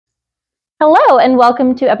Hello and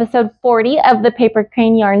welcome to episode 40 of the Paper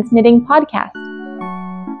Crane Yarns Knitting Podcast.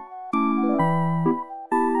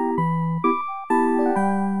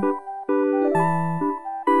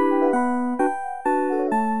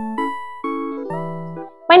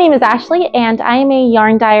 My name is Ashley and I am a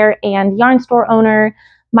yarn dyer and yarn store owner.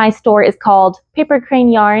 My store is called Paper Crane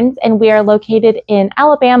Yarns and we are located in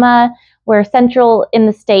Alabama. We're central in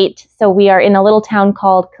the state, so we are in a little town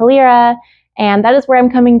called Calera. And that is where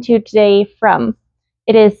I'm coming to today from.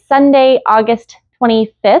 It is Sunday, August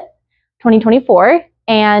 25th, 2024,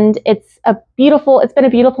 and it's been a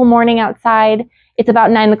beautiful morning outside. It's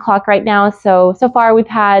about 9 o'clock right now, so far we've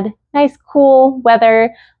had nice cool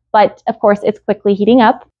weather, but of course it's quickly heating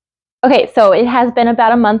up. Okay, so it has been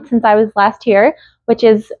about a month since I was last here, which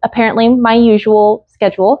is apparently my usual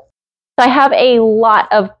schedule. So I have a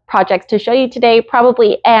lot of projects to show you today,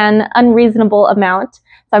 probably an unreasonable amount.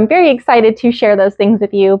 So I'm very excited to share those things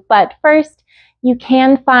with you. But first, you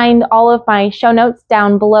can find all of my show notes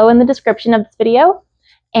down below in the description of this video.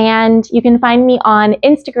 And you can find me on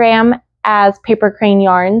Instagram as Paper Crane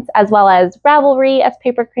Yarns, as well as Ravelry as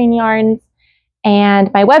Paper Crane Yarns. And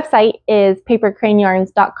my website is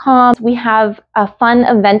papercraneyarns.com. We have a fun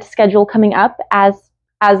event schedule coming up as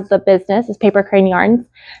the business is Paper Crane Yarns.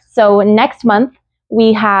 So next month,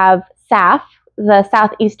 we have SAF, the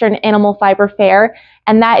Southeastern Animal Fiber Fair,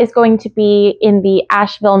 and that is going to be in the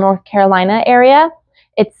Asheville, North Carolina area.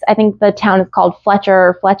 I think the town is called Fletcher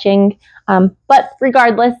or Fletching, but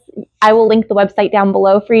regardless, I will link the website down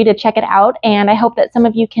below for you to check it out, and I hope that some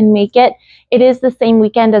of you can make it. It is the same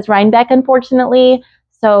weekend as Rhinebeck, unfortunately,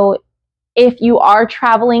 so if you are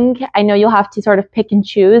traveling, I know you'll have to sort of pick and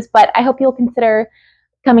choose, but I hope you'll consider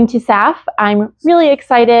coming to SAF. I'm really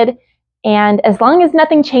excited, and as long as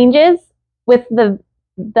nothing changes with the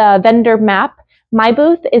vendor map, my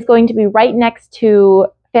booth is going to be right next to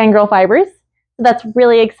Fangirl Fibers. So that's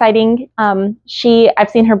really exciting. I've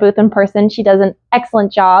seen her booth in person. She does an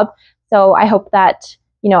excellent job. So I hope that,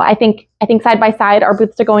 I think side by side, our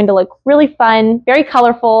booths are going to look really fun, very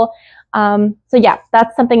colorful. So yeah,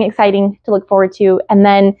 that's something exciting to look forward to. And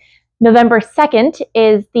then November 2nd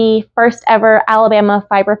is the first ever Alabama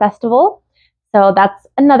Fiber Festival. So that's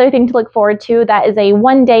another thing to look forward to. That is a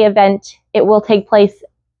one-day event. It will take place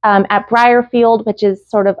at Briarfield, which is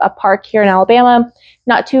sort of a park here in Alabama,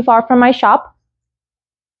 not too far from my shop.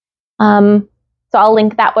 So I'll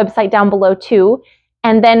link that website down below too.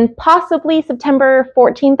 And then possibly September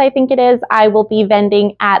 14th, I think it is, I will be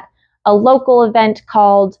vending at a local event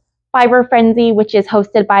called Fiber Frenzy, which is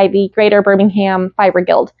hosted by the Greater Birmingham Fiber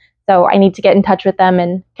Guild. So I need to get in touch with them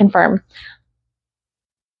and confirm.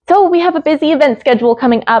 So we have a busy event schedule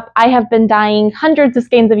coming up. I have been dyeing hundreds of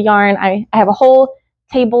skeins of yarn. I have a whole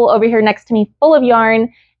table over here next to me full of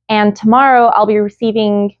yarn. And tomorrow I'll be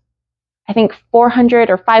receiving, I think, 400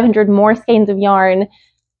 or 500 more skeins of yarn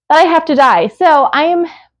that I have to dye. So I am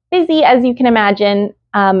busy, as you can imagine.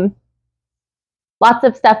 Lots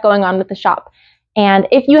of stuff going on with the shop. And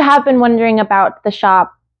if you have been wondering about the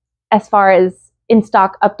shop as far as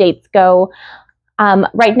in-stock updates go,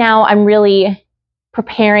 right now I'm really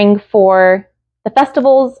preparing for the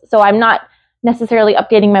festivals, so I'm not necessarily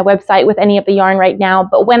updating my website with any of the yarn right now,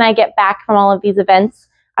 but when I get back from all of these events,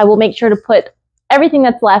 I will make sure to put everything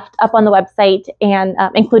that's left up on the website, and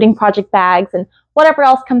including project bags and whatever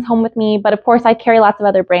else comes home with me. But of course I carry lots of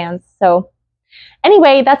other brands. So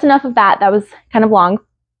anyway, that's enough of that. That was kind of long.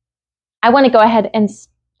 I want to go ahead and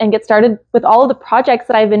get started with all of the projects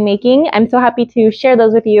that I've been making. I'm so happy to share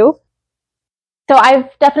those with you. So I've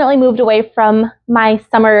definitely moved away from my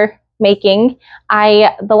summer making.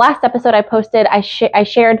 The last episode I posted, I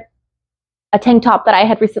shared a tank top that I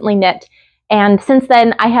had recently knit. And since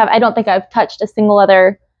then, I don't think I've touched a single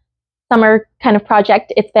other summer kind of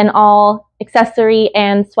project. It's been all accessory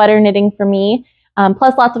and sweater knitting for me,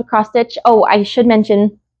 plus lots of cross stitch. Oh, I should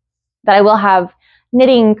mention that I will have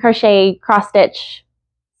knitting, crochet, cross stitch,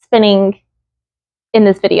 spinning in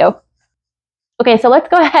this video. Okay, so let's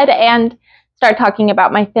go ahead and start talking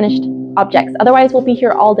about my finished objects. Otherwise, we'll be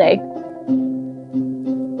here all day.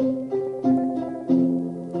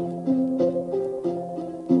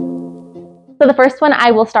 So the first one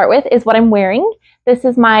I will start with is what I'm wearing. This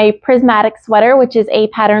is my Prismatic sweater, which is a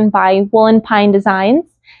pattern by Woolen Pine Designs.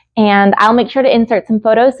 And I'll make sure to insert some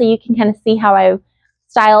photos so you can kind of see how I've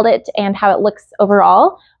styled it and how it looks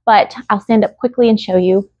overall. But I'll stand up quickly and show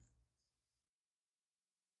you.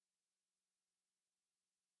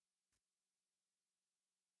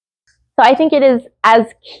 So I think it is as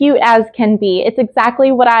cute as can be. It's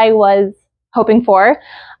exactly what I was hoping for.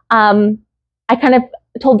 I kind of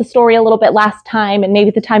told the story a little bit last time and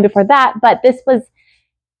maybe the time before that, but this was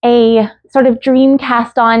a sort of dream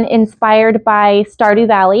cast on inspired by Stardew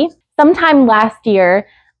Valley. Sometime last year,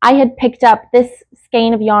 I had picked up this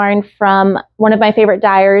skein of yarn from one of my favorite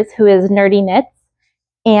dyers, who is KnittyNatty,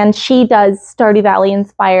 and she does Stardew Valley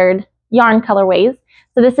inspired yarn colorways.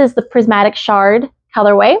 So this is the Prismatic Shard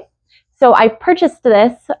colorway. So I purchased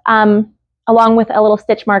this along with a little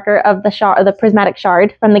stitch marker of the Prismatic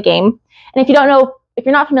Shard from the game. And if you don't know, if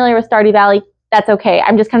you're not familiar with Stardew Valley, that's okay.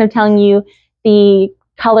 I'm just kind of telling you the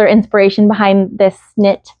color inspiration behind this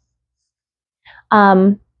knit.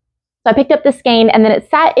 So I picked up this skein, and then it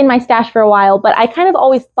sat in my stash for a while, but I kind of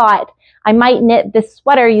always thought I might knit this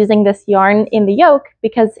sweater using this yarn in the yoke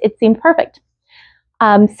because it seemed perfect.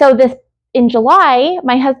 So in July,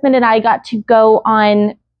 my husband and I got to go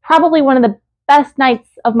on probably one of the best nights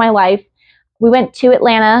of my life. We went to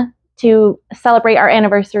Atlanta to celebrate our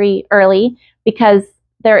anniversary early because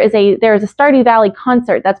there is a Stardew Valley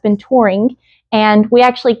concert that's been touring, and we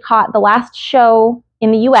actually caught the last show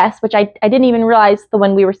in the US, which I didn't even realize the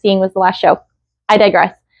one we were seeing was the last show. I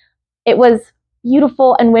digress. It was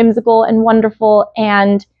beautiful and whimsical and wonderful,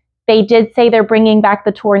 and they did say they're bringing back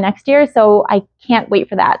the tour next year, so I can't wait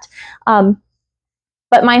for that.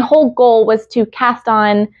 But my whole goal was to cast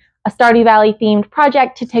on a Stardew Valley themed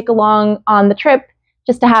project to take along on the trip,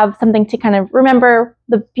 just to have something to kind of remember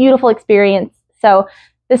the beautiful experience. So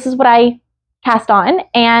this is what I cast on,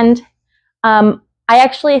 and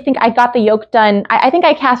I think I got the yoke done. I think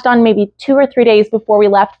I cast on maybe 2 or 3 days before we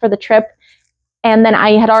left for the trip, and then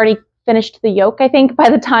I had already finished the yoke, I think, by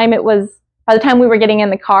the time we were getting in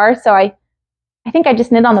the car. So I think I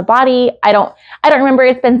just knit on the body. I don't remember.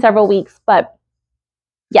 It's been several weeks, but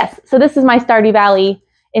yes. So this is my Stardew Valley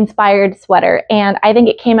inspired sweater, and I think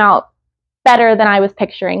it came out better than I was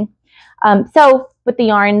picturing. So with the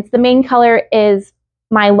yarns, the main color is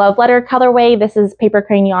my Love Letter colorway. This is Paper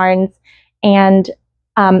Crane Yarns, and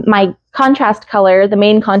my contrast color, the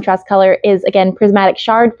main contrast color, is again Prismatic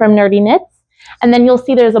Shard from KnittyNatty. And then you'll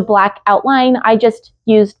see there's a black outline. I just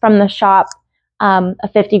used from the shop a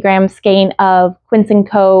 50-gram skein of Quince &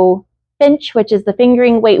 Co. Finch, which is the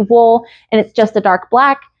fingering weight wool, and it's just a dark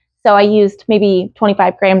black. So I used maybe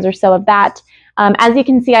 25 grams or so of that. As you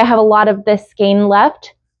can see, I have a lot of this skein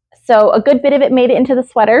left. So a good bit of it made it into the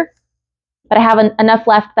sweater, but I have enough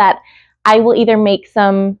left that I will either make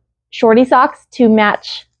some shorty socks to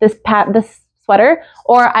match this sweater,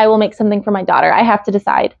 or I will make something for my daughter. I have to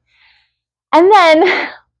decide. And then,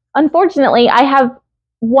 unfortunately, I have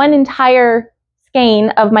one entire skein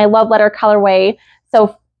of my Love Letter colorway.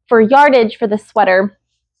 So for yardage for this sweater,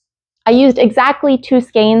 I used exactly 2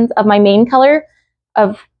 skeins of my main color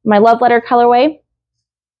of my Love Letter colorway.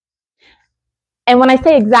 And when I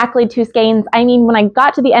say exactly 2 skeins, I mean when I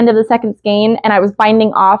got to the end of the second skein and I was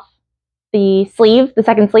binding off the sleeve, the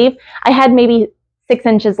second sleeve, I had maybe 6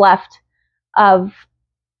 inches left of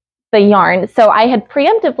the yarn. So I had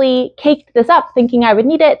preemptively caked this up thinking I would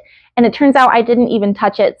need it, and it turns out I didn't even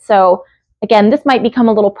touch it. So again, this might become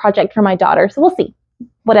a little project for my daughter. So we'll see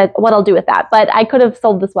what I'll do with that. But I could have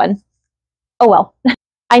sold this one. Oh well.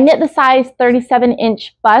 I knit the size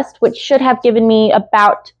 37-inch bust, which should have given me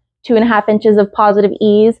about 2.5 inches of positive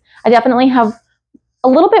ease. I definitely have a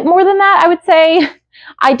little bit more than that, I would say.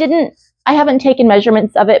 I haven't taken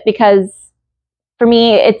measurements of it because for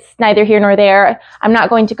me, it's neither here nor there. I'm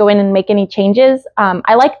not going to go in and make any changes.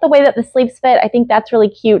 I like the way that the sleeves fit. I think that's really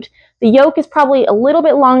cute. The yoke is probably a little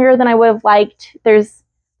bit longer than I would have liked. There's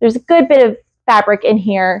a good bit of fabric in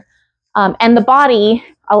here. And the body,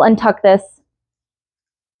 I'll untuck this.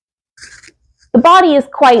 The body is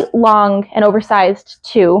quite long and oversized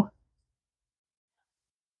too.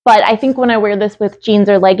 But I think when I wear this with jeans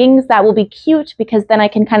or leggings, that will be cute because then I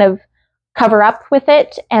can kind of cover up with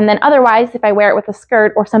it. And then otherwise, if I wear it with a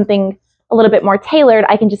skirt or something a little bit more tailored,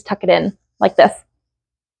 I can just tuck it in like this.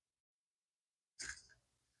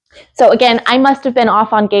 So again, I must have been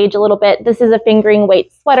off on gauge a little bit. This is a fingering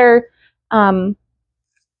weight sweater. I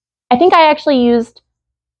think I actually used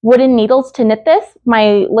wooden needles to knit this,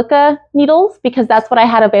 my Licca needles, because that's what I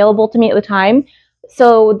had available to me at the time.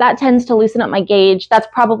 So that tends to loosen up my gauge. That's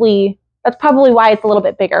probably why it's a little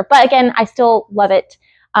bit bigger. But again, I still love it.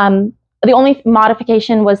 The only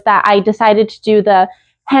modification was that I decided to do the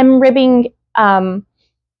hem ribbing. I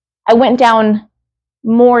went down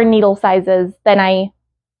more needle sizes than I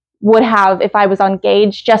would have if I was on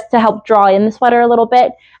gauge, just to help draw in the sweater a little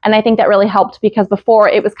bit. And I think that really helped because before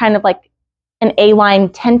it was kind of like an A-line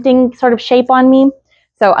tenting sort of shape on me.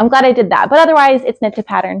 So I'm glad I did that. But otherwise, it's knit to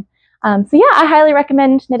pattern. So yeah, I highly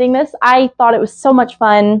recommend knitting this. I thought it was so much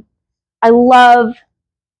fun. I love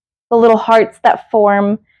the little hearts that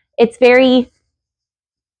form. It's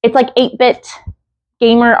like 8-bit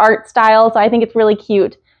gamer art style, so I think it's really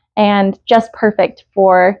cute and just perfect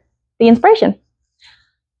for the inspiration.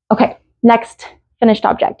 Okay, next finished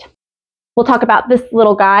object. We'll talk about this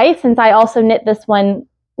little guy, since I also knit this one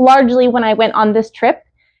largely when I went on this trip.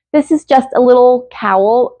 This is just a little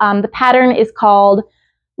cowl. The pattern is called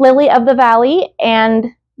Lily of the Valley, and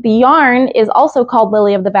the yarn is also called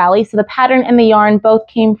Lily of the Valley. So the pattern and the yarn both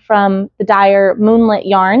came from the dyer Moonlit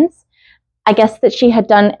Yarns. I guess that she had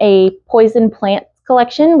done a poison plants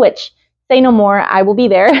collection, which, say no more, I will be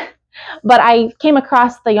there. But I came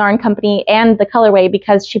across the yarn company and the colorway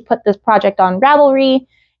because she put this project on Ravelry,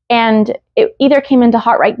 and it either came into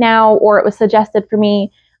Hot Right Now or it was suggested for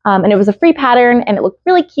me, and it was a free pattern and it looked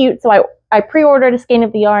really cute. So I pre-ordered a skein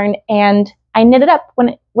of the yarn and I knit it up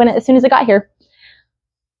as soon as it got here.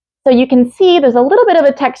 So you can see there's a little bit of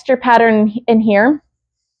a texture pattern in here.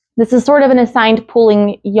 This is sort of an assigned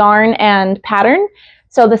pooling yarn and pattern.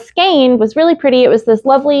 So the skein was really pretty. It was this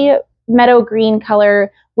lovely meadow green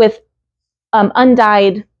color with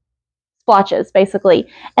undyed splotches, basically.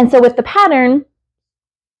 And so with the pattern,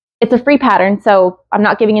 it's a free pattern, so I'm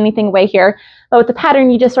not giving anything away here. But with the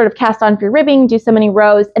pattern, you just sort of cast on for your ribbing, do so many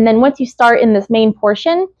rows, and then once you start in this main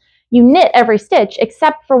portion, you knit every stitch,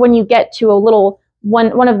 except for when you get to a little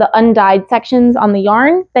one of the undyed sections on the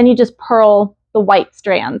yarn, then you just purl the white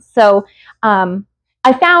strands. So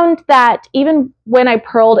I found that even when I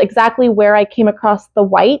purled exactly where I came across the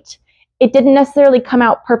white, it didn't necessarily come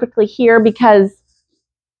out perfectly here, because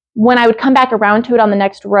when I would come back around to it on the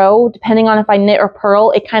next row, depending on if I knit or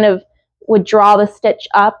purl, it kind of would draw the stitch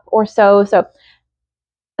up or so. So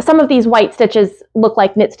some of these white stitches look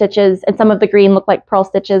like knit stitches and some of the green look like purl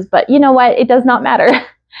stitches, but you know what? It does not matter.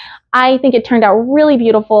 I think it turned out really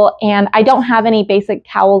beautiful, and I don't have any basic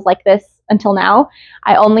cowls like this until now.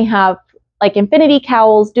 I only have like infinity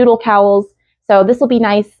cowls, doodle cowls, so this will be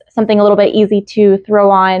nice, something a little bit easy to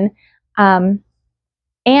throw on.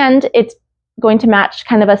 And it's going to match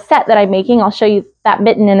kind of a set that I'm making. I'll show you that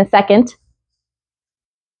mitten in a second.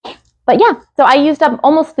 But yeah, so I used up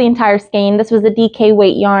almost the entire skein. This was a DK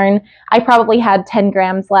weight yarn. I probably had 10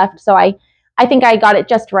 grams left, so I think I got it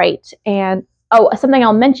just right. And oh, something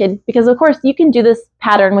I'll mention, because of course you can do this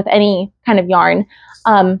pattern with any kind of yarn.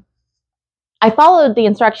 I followed the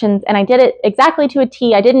instructions and I did it exactly to a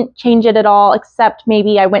T. I didn't change it at all, except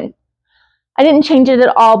maybe I didn't change it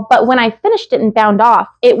at all, but when I finished it and bound off,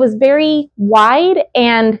 it was very wide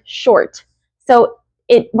and short. So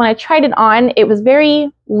when I tried it on, it was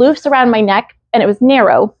very loose around my neck and it was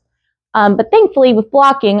narrow. But thankfully with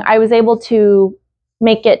blocking, I was able to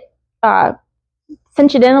make it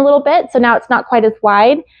cinch it in a little bit. So now it's not quite as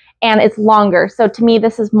wide and it's longer. So to me,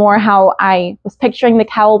 this is more how I was picturing the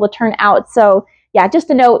cowl will turn out. So yeah, just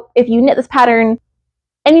a note, if you knit this pattern,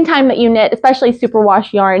 anytime that you knit, especially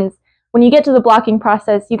superwash yarns, when you get to the blocking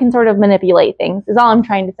process, you can sort of manipulate things, is all I'm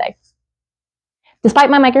trying to say. Despite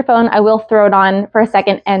my microphone, I will throw it on for a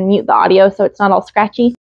second and mute the audio so it's not all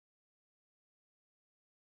scratchy.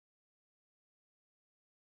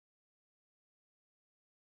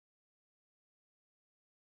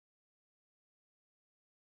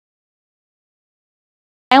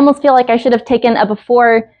 I almost feel like I should have taken a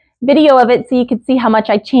before video of it so you could see how much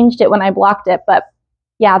I changed it when I blocked it. But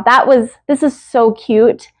yeah, this is so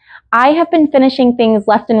cute. I have been finishing things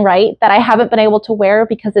left and right that I haven't been able to wear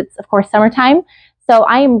because it's, of course, summertime. So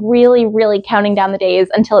I am really, really counting down the days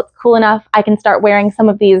until it's cool enough I can start wearing some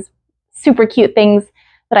of these super cute things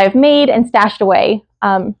that I've made and stashed away.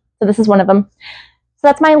 So this is one of them. So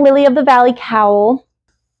that's my Lily of the Valley cowl.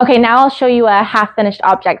 Okay, now I'll show you a half-finished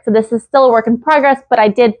object. So this is still a work in progress, but I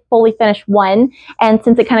did fully finish one. And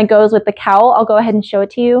since it kind of goes with the cowl, I'll go ahead and show it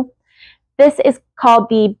to you. This is called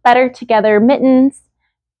the Better Together Mittens.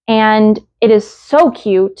 And it is so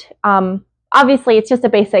cute. Obviously, it's just a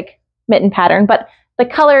basic mitten pattern, but the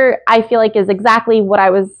color I feel like is exactly what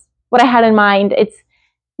I had in mind. It's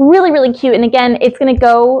really, really cute. And again, it's going to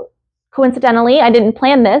go coincidentally. I didn't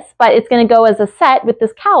plan this, but it's going to go as a set with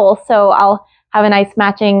this cowl. So I'll have a nice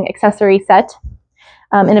matching accessory set.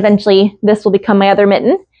 And eventually, this will become my other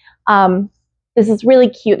mitten. This is really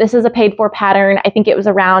cute. This is a paid-for pattern. I think it was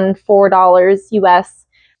around $4 US.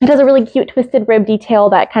 It has a really cute twisted rib detail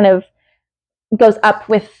that kind of goes up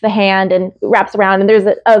with the hand and wraps around. And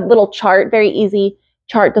there's a little chart, very easy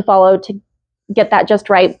chart to follow to get that just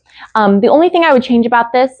right. The only thing I would change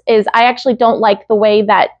about this is I actually don't like the way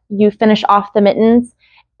that you finish off the mittens.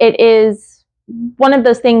 It is one of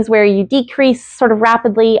those things where you decrease sort of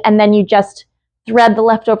rapidly and then you just thread the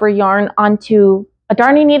leftover yarn onto a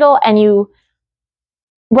darning needle and you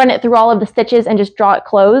run it through all of the stitches and just draw it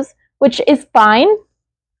close, which is fine.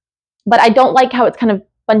 But I don't like how it's kind of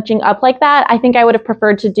bunching up like that. I think I would have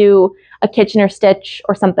preferred to do a Kitchener stitch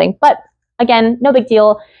or something. But again, no big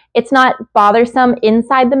deal. It's not bothersome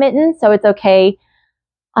inside the mitten, so it's okay.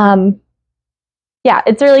 Yeah,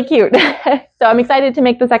 it's really cute. So I'm excited to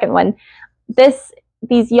make the second one.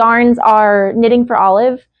 These yarns are Knitting for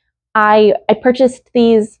Olive. I purchased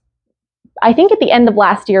these, I think, at the end of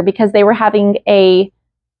last year because they were having a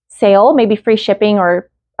sale, maybe free shipping or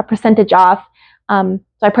a percentage off.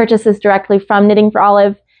 So I purchased this directly from Knitting for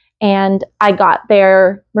Olive, and I got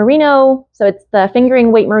their merino, so it's the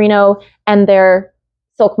fingering weight merino, and their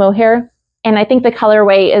silk mohair. And I think the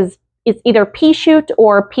colorway is either pea shoot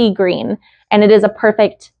or pea green, and it is a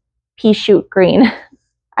perfect pea shoot green.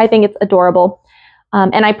 I think it's adorable.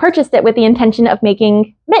 And I purchased it with the intention of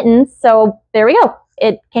making mittens, so there we go.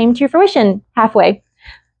 It came to fruition halfway.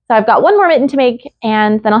 So I've got one more mitten to make,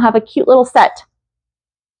 and then I'll have a cute little set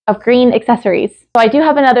of green accessories. So I do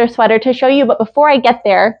have another sweater to show you, but before I get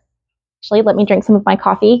there, actually, let me drink some of my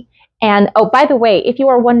coffee. And oh, by the way, if you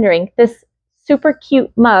are wondering, this super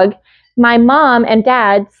cute mug, my mom and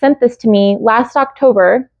dad sent this to me last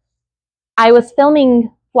October. I was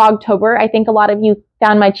filming Vlogtober. I think a lot of you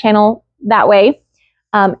found my channel that way.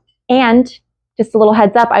 And just a little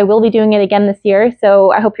heads up, I will be doing it again this year,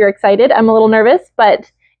 so I hope you're excited. I'm a little nervous,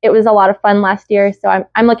 but it was a lot of fun last year, so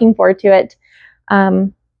I'm looking forward to it.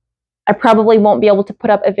 I probably won't be able to put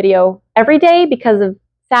up a video every day because of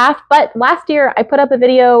staff, but last year I put up a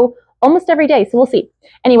video almost every day, so we'll see.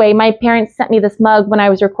 Anyway, my parents sent me this mug when I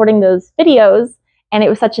was recording those videos, and it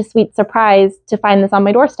was such a sweet surprise to find this on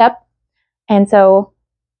my doorstep. And so,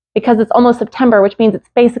 because it's almost September, which means it's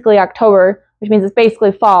basically October, which means it's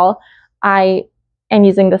basically fall, I am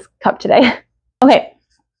using this cup today. Okay,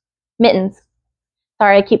 mittens.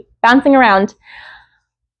 Sorry, I keep bouncing around.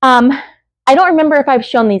 I don't remember if I've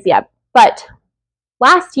shown these yet, but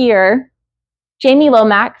last year, Jamie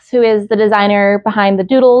Lomax, who is the designer behind the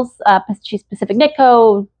doodles, she's Pacific Knit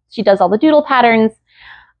Co., she does all the doodle patterns.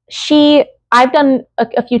 I've done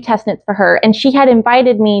a few test knits for her, and she had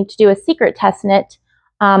invited me to do a secret test knit.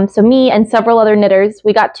 So me and several other knitters,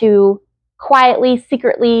 we got to quietly,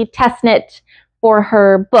 secretly test knit for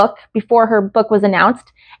her book before her book was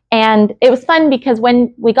announced. And it was fun because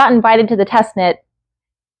when we got invited to the test knit,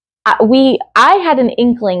 I had an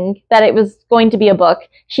inkling that it was going to be a book.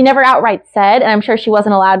 She never outright said, and I'm sure she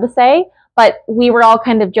wasn't allowed to say, but we were all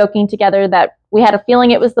kind of joking together that we had a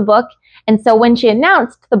feeling it was the book. And so when she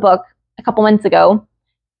announced the book a couple months ago,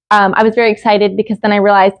 I was very excited because then I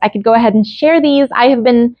realized I could go ahead and share these. I have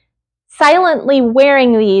been silently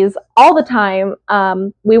wearing these all the time.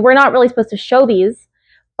 We were not really supposed to show these,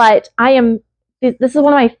 but this is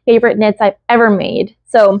one of my favorite knits I've ever made.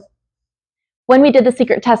 So when we did the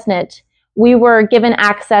secret test knit, we were given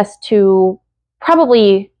access to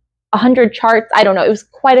probably 100 charts. I don't know, it was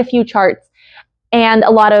quite a few charts and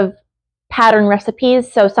a lot of pattern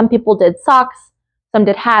recipes. So some people did socks, some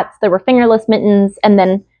did hats, there were fingerless mittens, and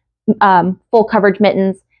then full coverage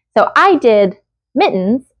mittens. So I did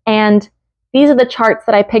mittens, and these are the charts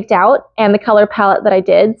that I picked out and the color palette that I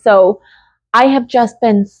did. So I have just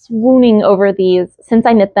been swooning over these since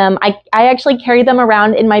I knit them. I actually carry them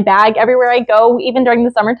around in my bag everywhere I go, even during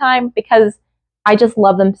the summertime, because I just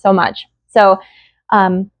love them so much. So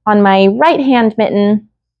on my right hand mitten,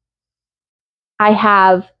 I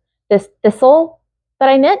have this thistle that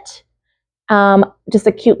I knit, just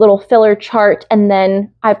a cute little filler chart, and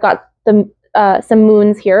then I've got some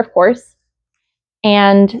moons here, of course.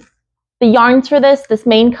 And the yarns for this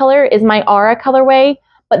main color is my Aura colorway,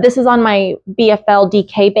 but this is on my BFL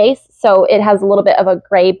DK base, so it has a little bit of a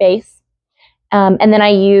gray base. And then I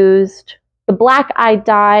used the black I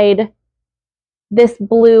dyed, this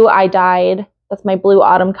blue I dyed, that's my blue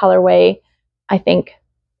autumn colorway, I think.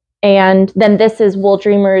 And then this is Wool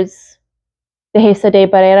Dreamers Dehesa de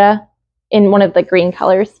Barrera in one of the green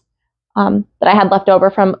colors that I had left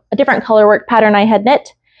over from a different colorwork pattern I had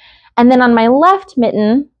knit. And then on my left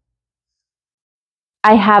mitten,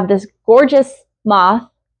 I have this gorgeous moth,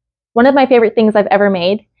 one of my favorite things I've ever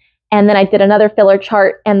made. And then I did another filler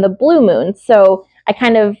chart and the blue moon. So I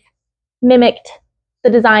kind of mimicked the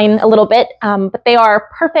design a little bit, but they are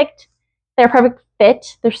perfect. They're a perfect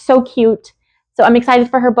fit. They're so cute. So I'm excited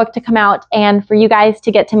for her book to come out and for you guys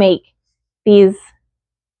to get to make these.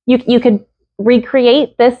 You could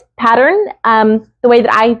recreate this pattern the way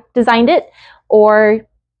that I designed it, or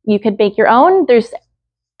you could make your own. There's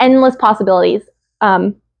endless possibilities.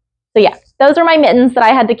 So yeah, those are my mittens that I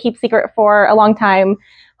had to keep secret for a long time.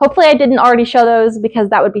 Hopefully I didn't already show those, because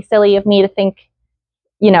that would be silly of me to think,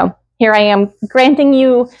 you know, here I am granting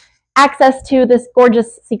you access to this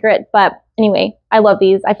gorgeous secret. But anyway, I love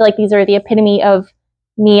these. I feel like these are the epitome of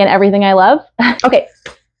me and everything I love. Okay,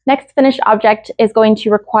 next finished object is going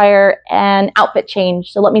to require an outfit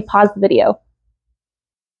change. So let me pause the video.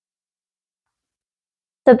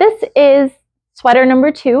 So this is sweater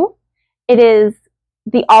number 2. It is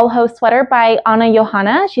the All Ho sweater by Anna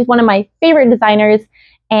Johanna. She's one of my favorite designers.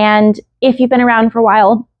 And if you've been around for a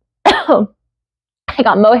while, I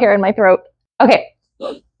got mohair in my throat. Okay,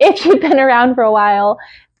 if you've been around for a while,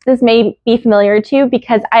 this may be familiar to you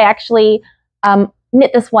because I actually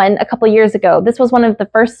knit this one a couple years ago. This was one of the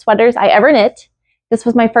first sweaters I ever knit. This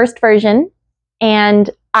was my first version, and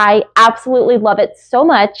I absolutely love it so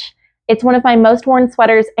much. It's one of my most worn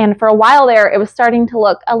sweaters, and for a while there, it was starting to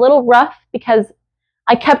look a little rough because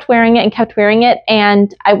I kept wearing it and kept wearing it,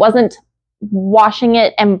 and I wasn't washing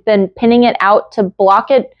it and then pinning it out to block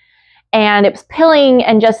it, and it was pilling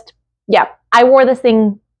and just, yeah, I wore this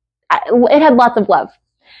thing. It had lots of love.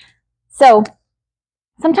 So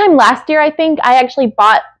sometime last year, I think, I actually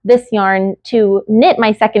bought this yarn to knit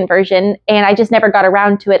my second version, and I just never got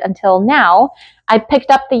around to it until now. I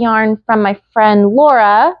picked up the yarn from my friend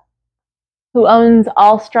Laura, who owns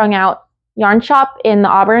All Strung Out Yarn Shop in the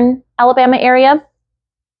Auburn, Alabama area.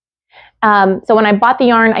 So when I bought the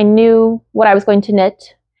yarn, I knew what I was going to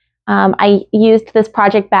knit. I used this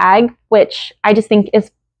project bag, which I just think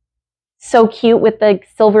is so cute with the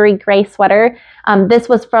silvery gray sweater. This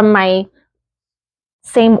was from my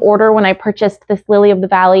same order when I purchased this Lily of the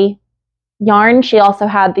Valley yarn. She also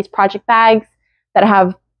had these project bags that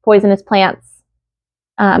have poisonous plants.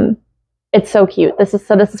 It's so cute. This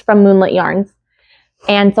is from Moonlit Yarns.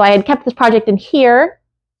 And so I had kept this project in here.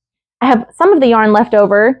 I have some of the yarn left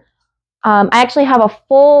over. I actually have a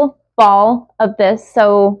full ball of this.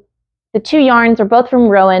 So the 2 yarns are both from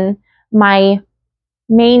Rowan. My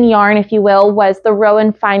main yarn, if you will, was the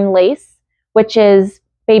Rowan Fine Lace, which is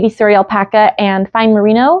baby Surrey alpaca and fine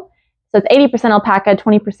merino. So it's 80% alpaca,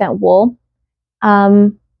 20% wool.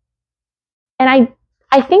 And I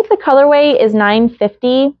think the colorway is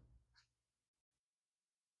 950.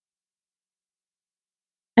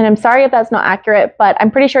 And I'm sorry if that's not accurate, but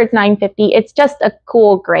I'm pretty sure it's 950. It's just a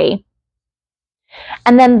cool gray.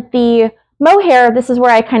 And then the mohair, this is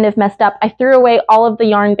where I kind of messed up. I threw away all of the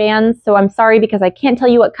yarn bands, so I'm sorry because I can't tell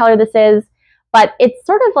you what color this is, but it's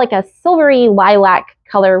sort of like a silvery lilac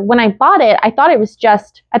color. When I bought it, I thought it was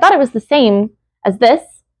the same as this,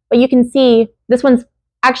 but you can see this one's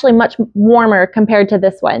actually much warmer compared to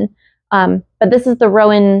this one. But this is the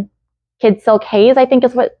Rowan Kid Silk Haze, I think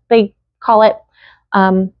is what they call it.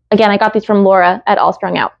 Again, I got these from Laura at All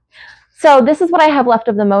Strung Out. So this is what I have left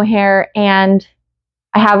of the mohair, and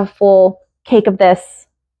I have a full cake of this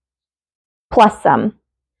plus some.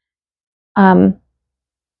 And,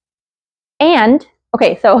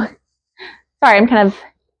 okay, so, sorry, I'm kind of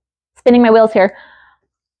spinning my wheels here.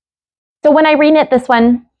 So when I reknit this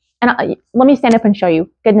one, and let me stand up and show you,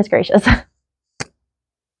 goodness gracious.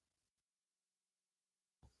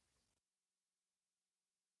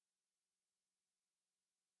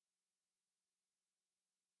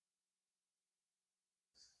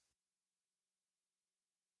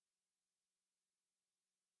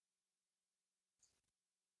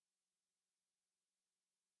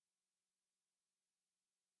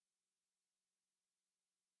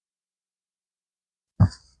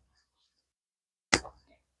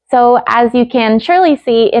 So as you can surely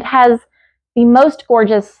see, it has the most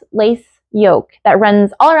gorgeous lace yoke that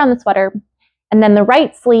runs all around the sweater. And then the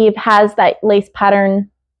right sleeve has that lace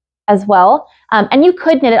pattern as well. And you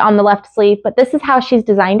could knit it on the left sleeve, but this is how she's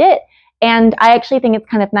designed it. And I actually think it's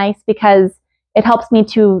kind of nice because it helps me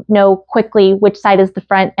to know quickly which side is the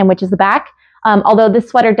front and which is the back. Although this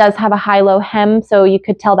sweater does have a high-low hem, so you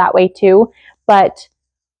could tell that way too. But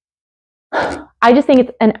I just think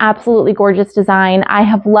it's an absolutely gorgeous design. I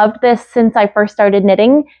have loved this since I first started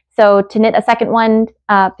knitting. So to knit a second one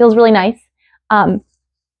feels really nice.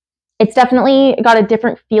 It's definitely got a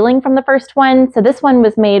different feeling from the first one. So this one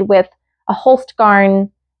was made with a Holstgarn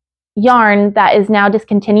yarn that is now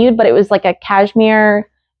discontinued, but it was like a cashmere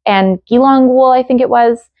and Geelong wool, I think it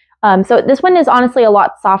was. So this one is honestly a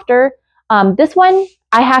lot softer. This one,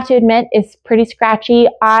 I have to admit, is pretty scratchy.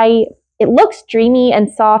 It looks dreamy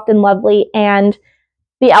and soft and lovely, and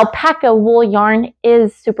the alpaca wool yarn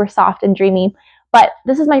is super soft and dreamy. But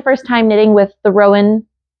this is my first time knitting with the Rowan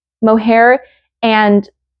mohair, and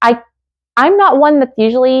I'm not one that's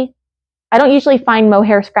I don't usually find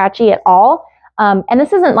mohair scratchy at all. And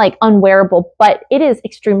this isn't like unwearable, but it is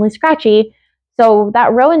extremely scratchy. So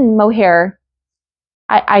that Rowan mohair,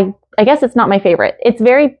 I guess it's not my favorite. It's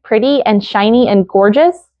very pretty and shiny and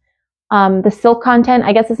gorgeous. The silk content,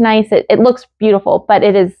 I guess, is nice. It looks beautiful, but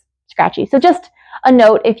it is scratchy. So just a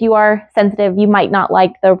note, if you are sensitive, you might not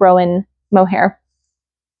like the Rowan Mohair.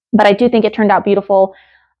 But I do think it turned out beautiful.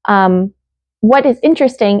 What is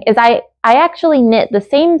interesting is I actually knit the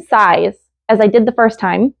same size as I did the first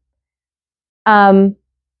time. But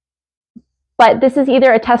this is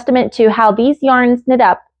either a testament to how these yarns knit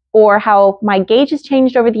up or how my gauge has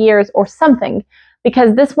changed over the years or something,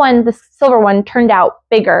 because this one, this silver one, turned out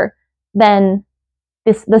bigger than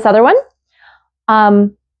this other one,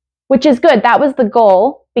 which is good. That was the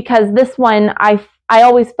goal, because this one I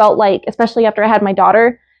always felt like, especially after I had my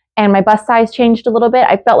daughter and my bust size changed a little bit,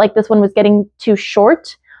 I felt like this one was getting too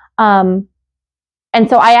short. And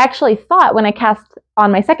so I actually thought when I cast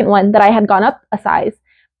on my second one that I had gone up a size,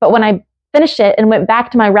 but when I finished it and went back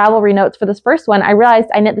to my Ravelry notes for this first one, I realized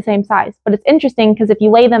I knit the same size. But it's interesting because if you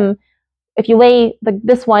lay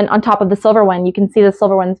this one on top of the silver one, you can see the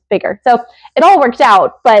silver one's bigger. So it all worked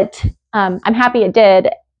out, but I'm happy it did,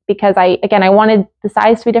 because I wanted the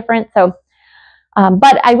size to be different. So,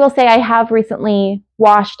 but I will say I have recently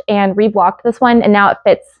washed and reblocked this one, and now it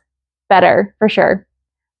fits better for sure.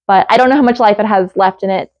 But I don't know how much life it has left in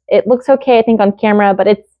it. It looks okay, I think, on camera, but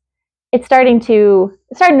it's starting to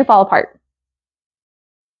fall apart.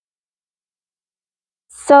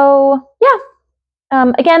 So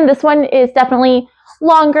yeah, again, this one is definitely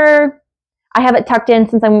longer. I have it tucked in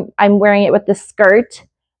since I'm wearing it with this skirt,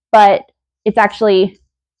 but it's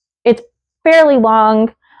fairly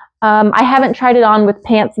long. I haven't tried it on with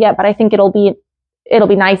pants yet, but I think it'll be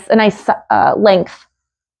nice, a nice length.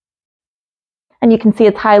 And you can see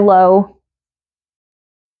it's high-low.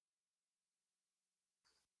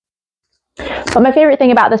 But my favorite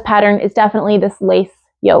thing about this pattern is definitely this lace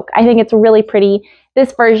yoke. I think it's really pretty.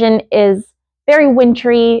 This version is very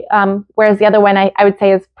wintry, whereas the other one I would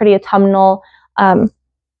say is pretty autumnal. So,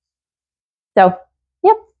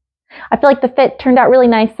 yep. I feel like the fit turned out really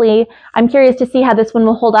nicely. I'm curious to see how this one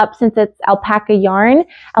will hold up since it's alpaca yarn.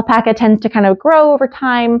 Alpaca tends to kind of grow over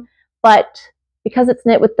time, but because it's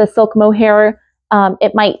knit with the silk mohair,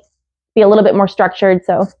 it might be a little bit more structured,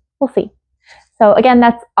 so we'll see. So again,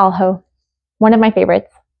 that's Alho, one of my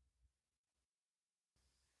favorites.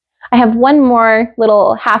 I have one more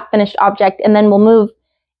little half-finished object, and then we'll move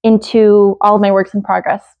into all of my works in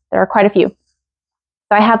progress. There are quite a few. So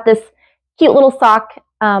I have this cute little sock.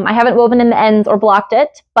 I haven't woven in the ends or blocked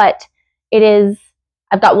it, but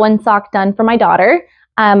I've got one sock done for my daughter.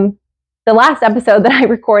 The last episode that I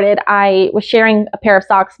recorded, I was sharing a pair of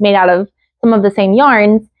socks made out of some of the same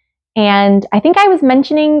yarns, and I think I was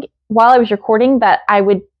mentioning while I was recording that I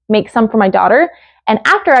would make some for my daughter. And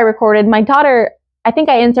after I recorded, my daughter, I think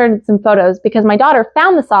I inserted some photos because my daughter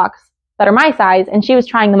found the socks that are my size and she was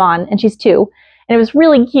trying them on, and she's 2, and it was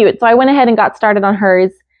really cute. So I went ahead and got started on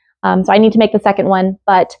hers. So I need to make the second one,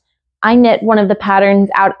 but I knit one of the patterns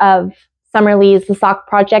out of Summer Lee's The Sock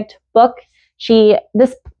Project book.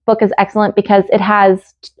 This book is excellent because it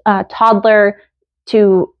has toddler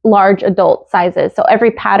to large adult sizes. So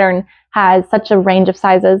every pattern has such a range of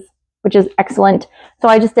sizes, which is excellent. So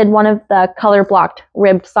I just did one of the color blocked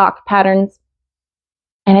ribbed sock patterns,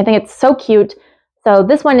 and I think it's so cute. So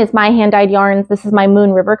this one is my hand-dyed yarns. This is my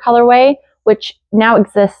Moon River colorway, which now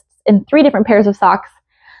exists in 3 different pairs of socks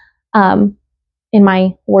in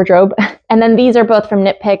my wardrobe. And then these are both from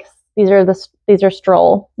Knit Picks. These are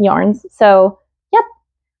Stroll yarns. So yep,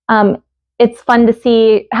 it's fun to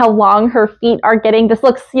see how long her feet are getting. This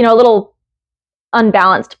looks, a little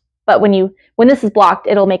unbalanced, but when this is blocked,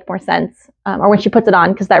 it'll make more sense. Or when she puts it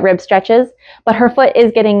on, because that rib stretches. But her foot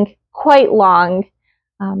is getting quite long.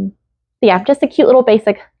 Yeah, just a cute little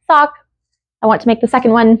basic sock. I want to make the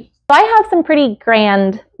second one. So I have some pretty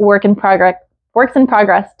grand works in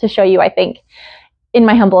progress to show you, I think, in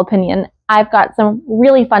my humble opinion. I've got some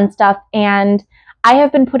really fun stuff, and I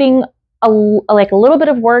have been putting a little bit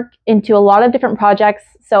of work into a lot of different projects.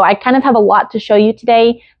 So I kind of have a lot to show you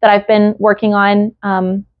today that I've been working on.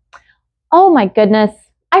 Oh my goodness,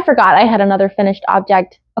 I forgot I had another finished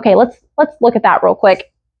object. Okay, let's look at that real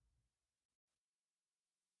quick.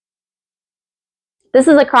 This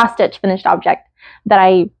is a cross-stitch finished object that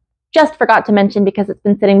I just forgot to mention because it's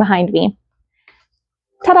been sitting behind me.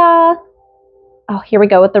 Ta-da! Oh, here we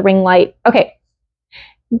go with the ring light. Okay,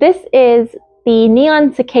 this is the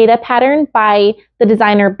Neon Cicada pattern by the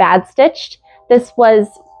designer Bad Stitched. This was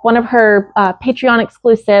one of her Patreon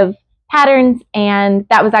exclusive patterns, and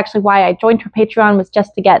that was actually why I joined her Patreon, was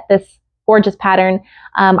just to get this gorgeous pattern.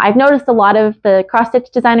 I've noticed a lot of the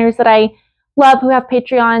cross-stitch designers that I love who have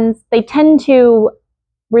Patreons, they tend to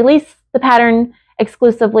release the pattern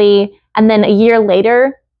exclusively, and then a year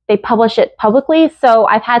later they publish it publicly. So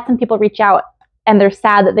I've had some people reach out and they're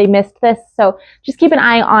sad that they missed this. So just keep an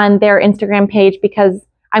eye on their Instagram page because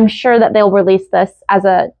I'm sure that they'll release this as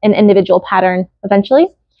an individual pattern eventually.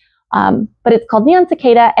 But it's called Neon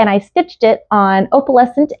Cicada, and I stitched it on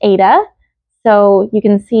opalescent Aida. So you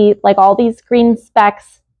can see like all these green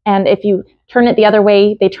specks, and if you turn it the other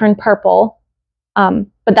way, they turn purple.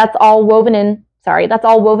 But that's all woven in, that's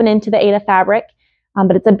all woven into the Aida fabric.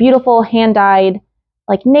 But it's a beautiful hand-dyed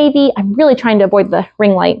like navy. I'm really trying to avoid the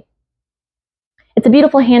ring light. It's a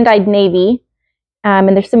beautiful hand-dyed navy, and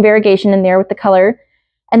there's some variegation in there with the color.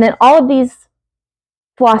 And then all of these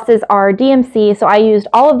flosses are DMC, so I used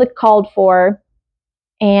all of the called for,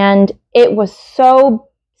 and it was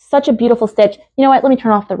such a beautiful stitch. You know what? Let me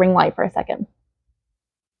turn off the ring light for a second.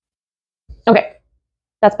 Okay,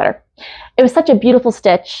 that's better. It was such a beautiful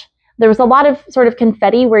stitch. There was a lot of sort of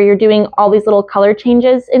confetti where you're doing all these little color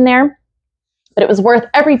changes in there, but it was worth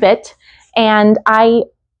every bit. And I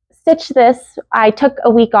stitched this. I took a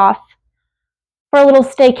week off for a little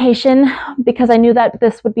staycation because I knew that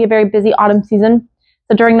this would be a very busy autumn season.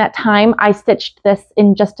 So during that time, I stitched this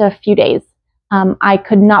in just a few days. I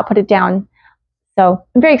could not put it down. So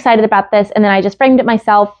I'm very excited about this. And then I just framed it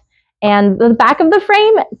myself. And the back of the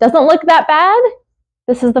frame doesn't look that bad.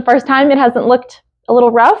 This is the first time it hasn't looked a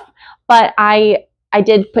little rough, but I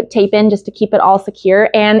did put tape in just to keep it all secure,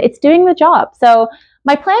 and it's doing the job. So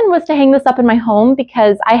my plan was to hang this up in my home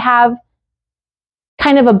because I have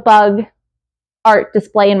kind of a bug art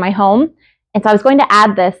display in my home. And so I was going to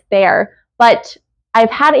add this there, but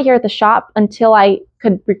I've had it here at the shop until I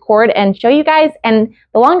could record and show you guys. And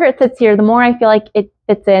the longer it sits here, the more I feel like it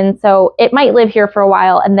fits in. So it might live here for a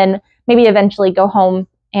while and then maybe eventually go home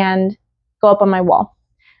and go up on my wall.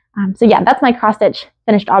 So yeah, that's my cross stitch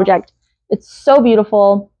finished object. It's so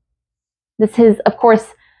beautiful. This is, of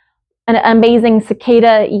course, an amazing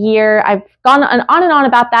cicada year. I've gone on and on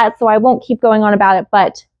about that, so I won't keep going on about it,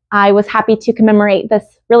 but I was happy to commemorate this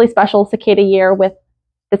really special cicada year with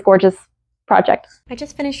this gorgeous project. I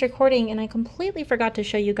just finished recording and I completely forgot to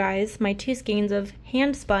show you guys my 2 skeins of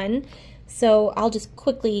hand spun, so I'll just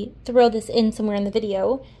quickly throw this in somewhere in the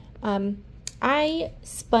video. I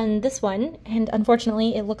spun this one, and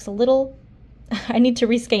unfortunately it looks a little, I need to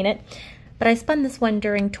reskein it, but I spun this one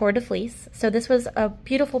during Tour de Fleece. So this was a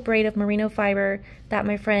beautiful braid of merino fiber that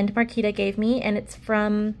my friend Marquita gave me, and it's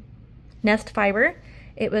from Nest Fiber.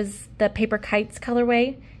 It was the Paper Kites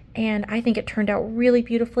colorway, and I think it turned out really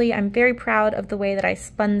beautifully. I'm very proud of the way that I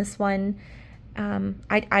spun this one.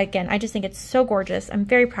 Again, I just think it's so gorgeous. I'm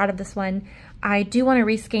very proud of this one. I do want to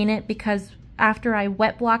reskein it because after I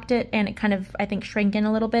wet blocked it and it kind of, I think, shrank in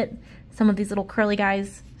a little bit, some of these little curly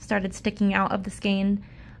guys started sticking out of the skein.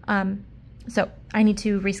 So I need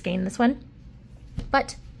to reskein this one.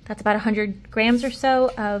 But that's about 100 grams or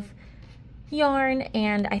so of yarn,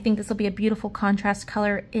 and I think this will be a beautiful contrast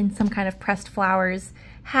color in some kind of pressed flowers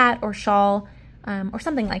hat or shawl or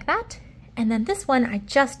something like that. And then this one I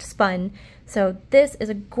just spun. So this is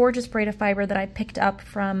a gorgeous braid of fiber that I picked up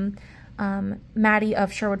from Maddie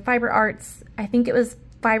of Sherwood Fiber Arts. I think it was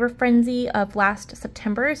Fiber Frenzy of last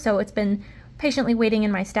September, so it's been patiently waiting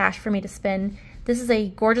in my stash for me to spin. This is a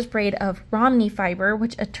gorgeous braid of Romney fiber,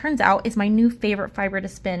 which it turns out is my new favorite fiber to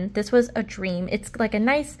spin. This was a dream. It's like a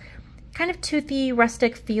nice kind of toothy,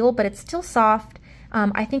 rustic feel, but it's still soft.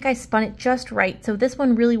 I think I spun it just right, so this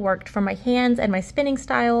one really worked for my hands and my spinning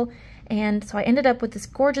style, and so I ended up with this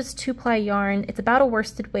gorgeous 2-ply yarn. It's about a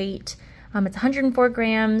worsted weight. It's 104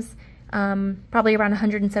 grams, probably around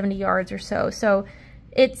 170 yards or so. So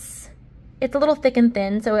it's a little thick and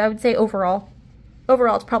thin, so I would say overall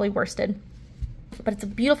it's probably worsted. But it's a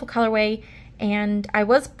beautiful colorway, and I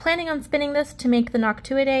was planning on spinning this to make the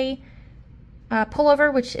Noctuidae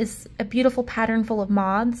pullover, which is a beautiful pattern full of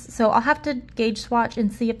moths. So I'll have to gauge swatch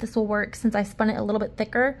and see if this will work since I spun it a little bit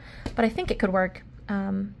thicker, but I think it could work.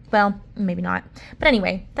 Well, maybe not. But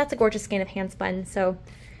anyway, that's a gorgeous skein of hand spun, so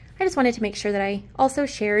I just wanted to make sure that I also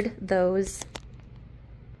shared those.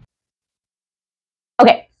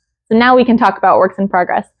 Okay, so now we can talk about works in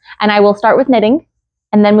progress. And I will start with knitting,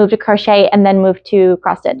 and then move to crochet, and then move to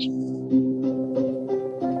cross stitch.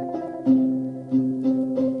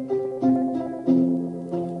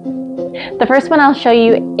 The first one I'll show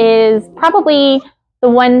you is probably the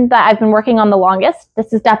one that I've been working on the longest.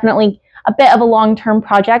 This is definitely a bit of a long-term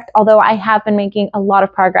project, although I have been making a lot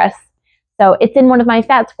of progress. So it's in one of my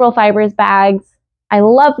Fat Squirrel Fibers bags. I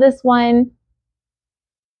love this one.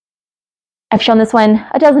 I've shown this one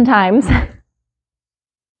a dozen times.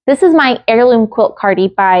 This is my Heirloom Quilt Cardi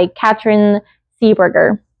by Katrin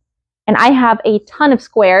Seeberger. And I have a ton of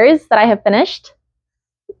squares that I have finished.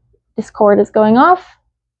 This cord is going off.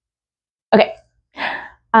 Okay.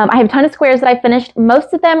 I have a ton of squares that I finished.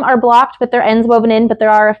 Most of them are blocked with their ends woven in, but there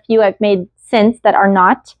are a few I've made since that are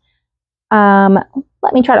not.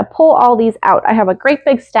 Let me try to pull all these out. I have a great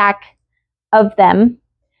big stack of them.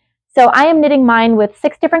 So I am knitting mine with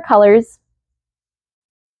 6 different colors.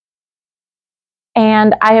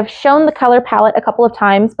 And I have shown the color palette a couple of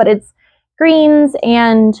times, but it's greens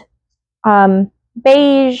and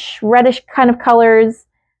beige, reddish kind of colors.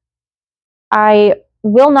 I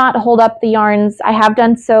will not hold up the yarns. I have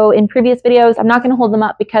done so in previous videos. I'm not going to hold them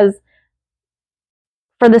up because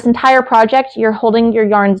for this entire project, you're holding your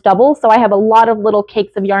yarns double. So I have a lot of little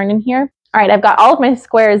cakes of yarn in here. All right, I've got all of my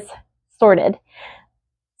squares sorted.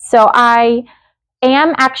 So I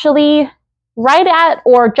am actually right at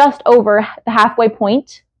or just over the halfway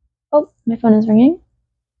point. Oh, my phone is ringing.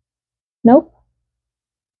 Nope.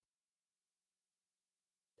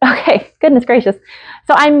 Okay, goodness gracious.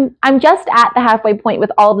 So I'm just at the halfway point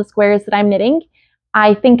with all the squares that I'm knitting.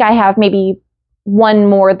 I think I have maybe one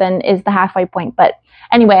more than is the halfway point. But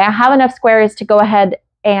anyway, I have enough squares to go ahead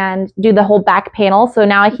and do the whole back panel. So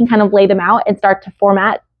now I can kind of lay them out and start to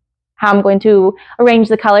format how I'm going to arrange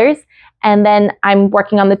the colors. And then I'm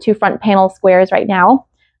working on the 2 front panel squares right now.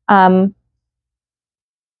 So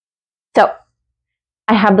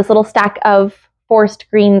I have this little stack of forest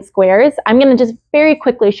green squares. I'm going to just very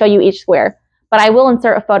quickly show you each square, but I will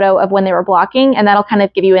insert a photo of when they were blocking, and that'll kind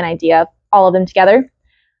of give you an idea of all of them together.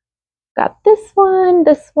 Got this one.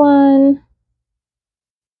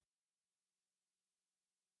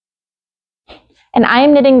 And I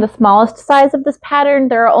am knitting the smallest size of this pattern.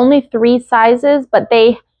 There are only 3 sizes, but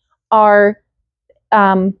they are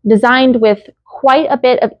designed with quite a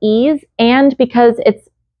bit of ease, and because it's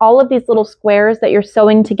all of these little squares that you're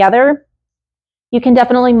sewing together, you can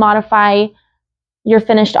definitely modify your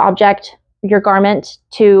finished object, your garment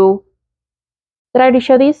to, did I already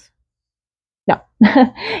show these? No.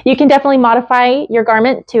 You can definitely modify your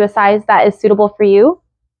garment to a size that is suitable for you.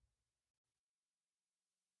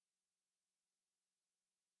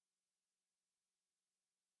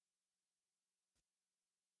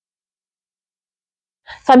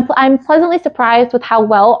 So I'm pleasantly surprised with how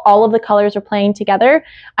well all of the colors are playing together.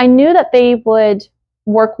 I knew that they would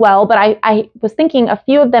work well, but I was thinking a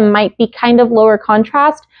few of them might be kind of lower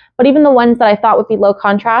contrast, but even the ones that I thought would be low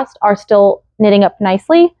contrast are still knitting up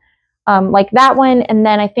nicely, like that one. And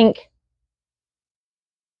then I think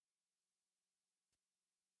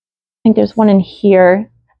there's one in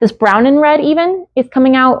here. This brown and red even is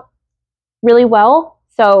coming out really well,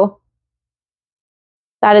 so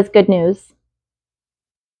that is good news.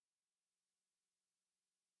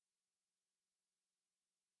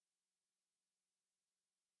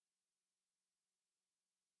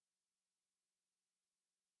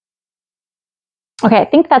 Okay, I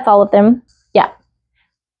think that's all of them. Yeah.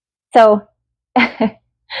 So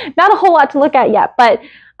not a whole lot to look at yet, but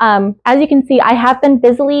as you can see, I have been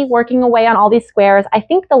busily working away on all these squares. I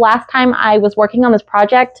think the last time I was working on this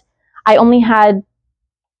project, I only had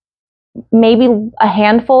maybe a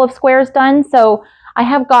handful of squares done. So I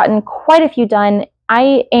have gotten quite a few done.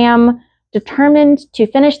 I am determined to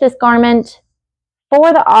finish this garment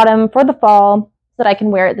for the autumn, for the fall, so that I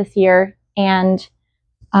can wear it this year. And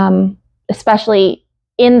especially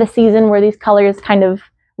in the season where these colors kind of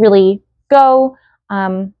really go.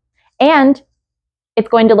 And it's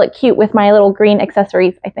going to look cute with my little green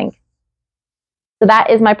accessories, I think. So that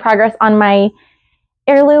is my progress on my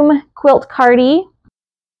heirloom quilt cardie.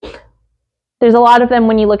 There's a lot of them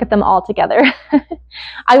when you look at them all together.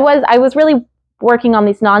 I was really working on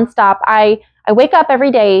these nonstop. I wake up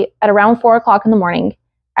every day at around 4 o'clock in the morning.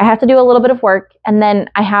 I have to do a little bit of work, and then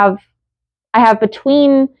I have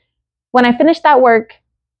between when I finish that work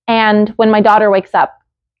and when my daughter wakes up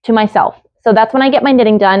to myself. So that's when I get my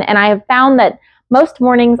knitting done, and I have found that most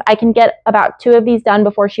mornings I can get about 2 of these done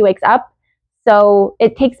before she wakes up. So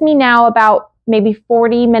it takes me now about maybe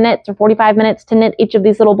 40 minutes or 45 minutes to knit each of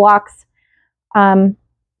these little blocks.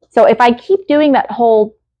 So if I keep doing that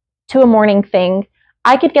whole 2 a morning thing,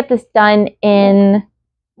 I could get this done in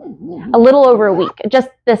a little over a week, just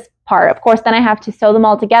this part. Of course, then I have to sew them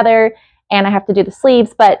all together and I have to do the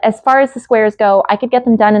sleeves, but as far as the squares go, I could get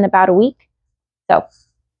them done in about a week. So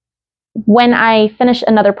when I finish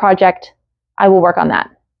another project, I will work on that.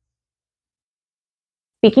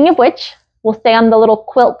 Speaking of which, we'll stay on the little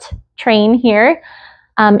quilt train here.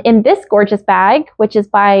 In this gorgeous bag, which is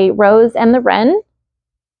by Rose and the Wren.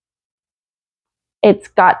 It's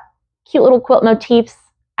got cute little quilt motifs.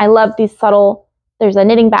 I love these subtle, there's a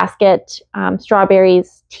knitting basket,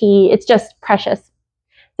 strawberries, tea. It's just precious.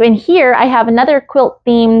 So in here, I have another quilt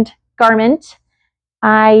themed garment.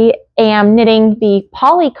 I am knitting the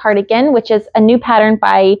Poly cardigan, which is a new pattern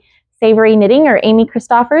by Savory Knitting or Amy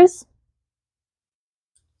Christoffers.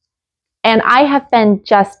 And I have been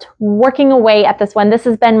just working away at this one. This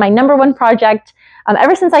has been my #1 project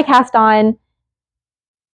ever since I cast on.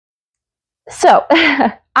 So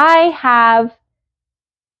I have,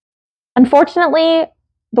 unfortunately,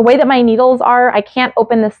 the way that my needles are, I can't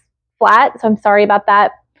open this flat, so I'm sorry about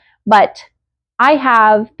that. But I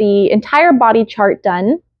have the entire body chart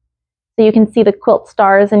done. So you can see the quilt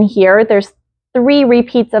stars in here. There's 3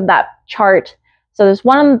 repeats of that chart. So there's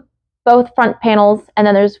one on both front panels, and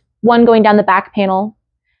then there's one going down the back panel.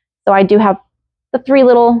 So I do have the 3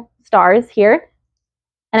 little stars here.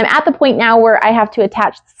 And I'm at the point now where I have to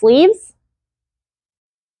attach the sleeves.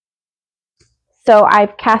 So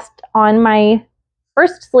I've cast on my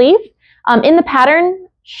first sleeve. In the pattern,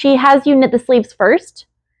 she has you knit the sleeves first,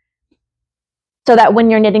 so that when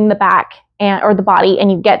you're knitting the back or the body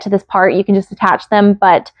and you get to this part, you can just attach them.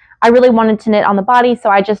 But I really wanted to knit on the body, so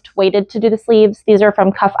I just waited to do the sleeves. These are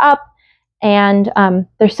from Cuff Up, and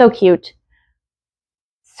they're so cute.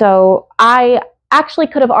 So I actually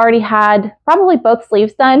could have already had probably both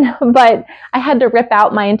sleeves done, but I had to rip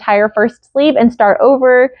out my entire first sleeve and start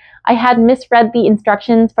over. I had misread the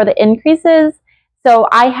instructions for the increases, so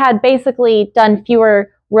I had basically done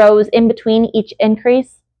fewer rows in between each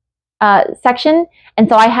increase section, and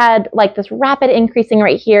so I had like this rapid increasing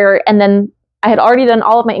right here, and then I had already done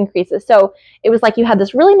all of my increases. So it was like you had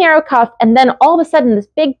this really narrow cuff, and then all of a sudden this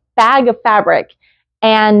big bag of fabric,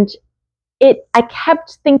 and I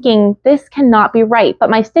kept thinking, this cannot be right, but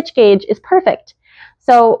my stitch gauge is perfect.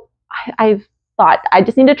 So I thought I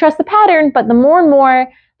just need to trust the pattern, but the more and more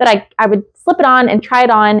that I would slip it on and try it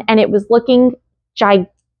on, and it was looking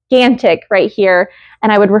gigantic right here,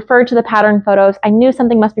 and I would refer to the pattern photos. I knew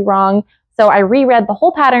something must be wrong, so I reread the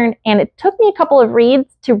whole pattern, and it took me a couple of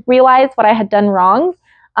reads to realize what I had done wrong.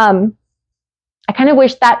 I kind of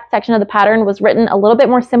wish that section of the pattern was written a little bit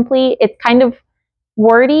more simply. It's kind of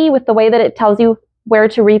wordy with the way that it tells you where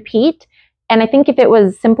to repeat, and I think if it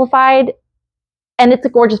was simplified, and it's a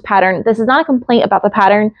gorgeous pattern, this is not a complaint about the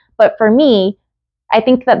pattern, but for me, I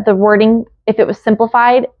think that the wording, if it was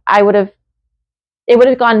simplified, it would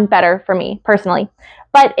have gone better for me personally.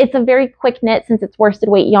 But it's a very quick knit since it's worsted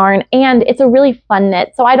weight yarn, and it's a really fun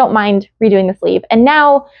knit, so I don't mind redoing the sleeve. And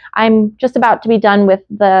now I'm just about to be done with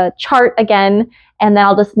the chart again, and then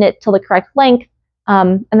I'll just knit till the correct length,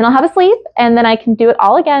 and then I'll have a sleeve, and then I can do it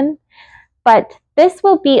all again. But this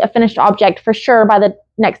will be a finished object for sure by the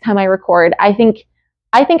next time I record. I think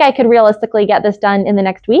I could realistically get this done in the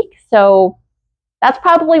next week, so that's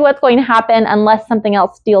probably what's going to happen unless something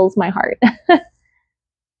else steals my heart.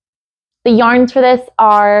 The yarns for this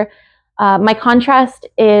are, my contrast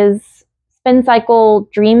is Spin Cycle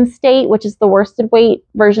Dream State, which is the worsted weight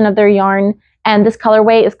version of their yarn. And this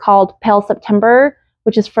colorway is called Pale September,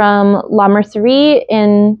 which is from La Mercerie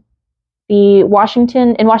in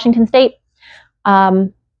Washington State.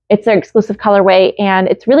 It's their exclusive colorway, and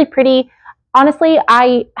it's really pretty. Honestly,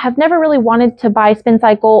 I have never really wanted to buy Spin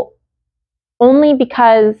Cycle only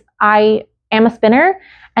because I am a spinner,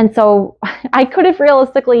 and so I could have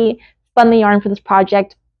realistically spun the yarn for this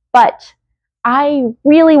project, but I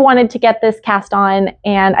really wanted to get this cast on,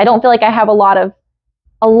 and I don't feel like I have a lot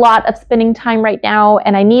of spinning time right now,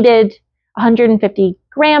 and I needed 150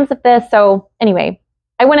 grams of this. So anyway,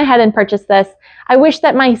 I went ahead and purchased this. I wish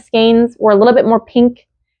that my skeins were a little bit more pink.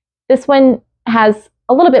 This one has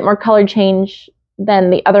a little bit more color change than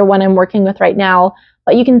the other one I'm working with right now,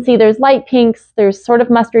 but you can see there's light pinks, there's sort of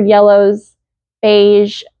mustard yellows,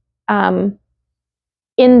 beige.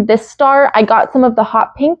 In this star, I got some of the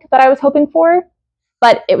hot pink that I was hoping for,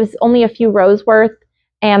 but it was only a few rows worth,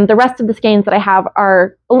 and the rest of the skeins that I have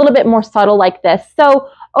are a little bit more subtle like this. So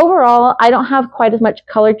overall, I don't have quite as much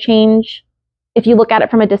color change if you look at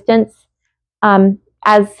it from a distance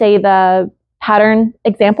as, say, the pattern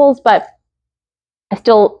examples, but I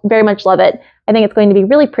still very much love it. I think it's going to be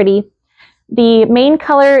really pretty. The main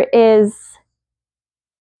color is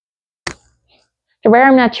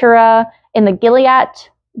Terrarum Natura in the Gilead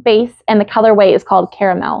base, and the colorway is called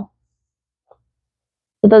Caramel.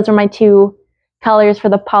 So those are my 2 colors for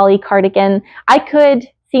the Poly cardigan. I could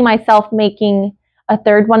see myself making a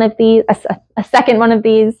third one of these, a second one of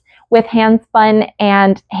these with hand spun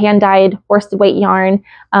and hand dyed worsted weight yarn.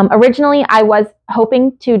 Originally, I was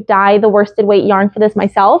hoping to dye the worsted weight yarn for this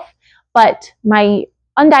myself, but my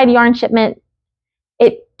undyed yarn shipment,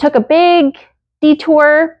 it took a big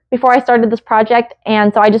detour before I started this project,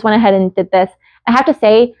 and so I just went ahead and did this. I have to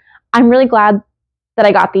say, I'm really glad that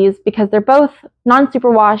I got these because they're both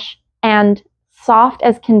non-superwash and soft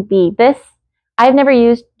as can be. This, I've never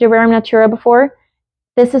used Durarium Natura before.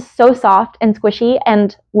 This is so soft and squishy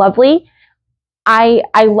and lovely. I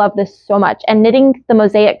love this so much. And knitting the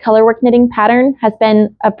mosaic colorwork knitting pattern has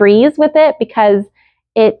been a breeze with it because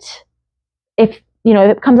if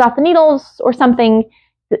it comes off the needles or something,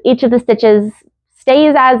 each of the stitches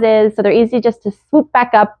stays as is, so they're easy just to swoop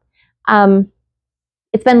back up.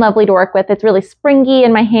 It's been lovely to work with. It's really springy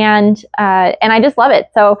in my hand, and I just love it.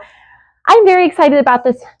 So I'm very excited about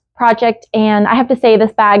this project, and I have to say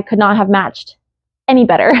this bag could not have matched any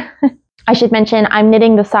better. I should mention I'm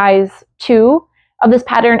knitting the size 2 of this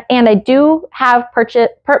pattern, and I do have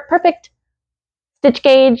perfect stitch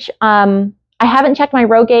gauge. I haven't checked my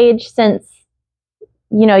row gauge since,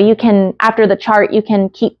 you can, after the chart, you can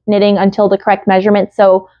keep knitting until the correct measurement.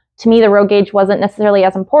 So to me, the row gauge wasn't necessarily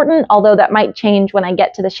as important, although that might change when I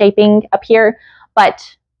get to the shaping up here,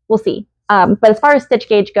 but we'll see. But as far as stitch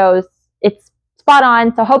gauge goes, it's spot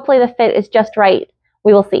on. So hopefully the fit is just right.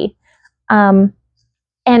 We will see.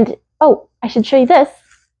 And oh, I should show you this.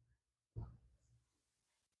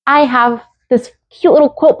 I have this cute little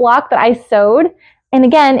quilt block that I sewed. And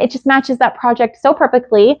again, it just matches that project so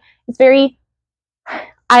perfectly. It's very,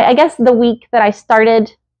 I guess the week that I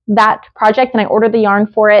started that project and I ordered the yarn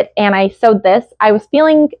for it and I sewed this, I was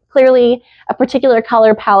feeling clearly a particular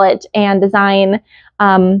color palette and design.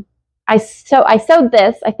 I sewed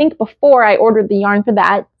this, I think, before I ordered the yarn for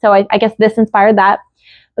that. So I guess this inspired that.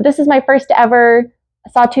 But this is my first ever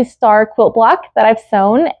Sawtooth Star quilt block that I've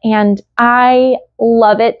sewn, and I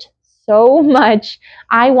love it so much.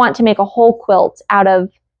 I want to make a whole quilt out of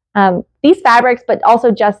these fabrics, but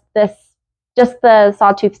also just the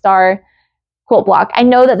Sawtooth Star quilt block. I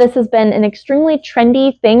know that this has been an extremely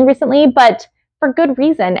trendy thing recently, but for good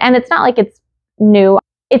reason. And it's not like it's new.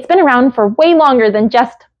 It's been around for way longer than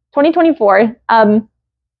just 2024.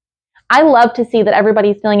 I love to see that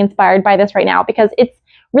everybody's feeling inspired by this right now because it's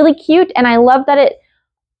really cute, and I love that it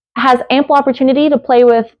has ample opportunity to play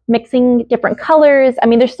with mixing different colors. I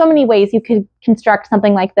mean, there's so many ways you could construct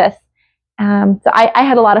something like this. So I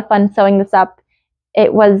had a lot of fun sewing this up.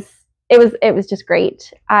 It was just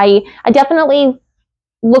great. I definitely,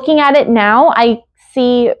 looking at it now, I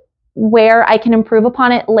see where I can improve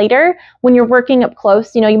upon it later. When you're working up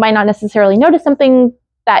close, you might not necessarily notice something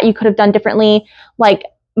that you could have done differently, like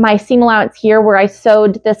my seam allowance here where I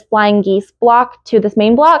sewed this flying geese block to this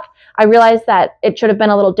main block. I realized that it should have been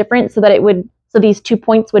a little different so that these 2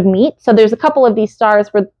 points would meet. So there's a couple of these stars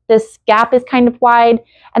where this gap is kind of wide,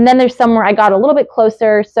 and then there's some where I got a little bit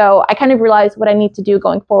closer. So I kind of realized what I need to do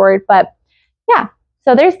going forward. But yeah,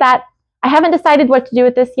 so there's that. I haven't decided what to do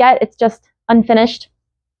with this yet. It's just unfinished.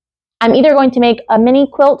 I'm either going to make a mini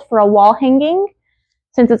quilt for a wall hanging,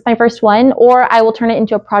 since it's my first one, or I will turn it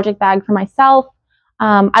into a project bag for myself.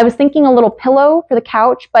 I was thinking a little pillow for the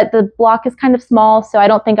couch, but the block is kind of small, so I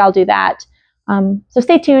don't think I'll do that. So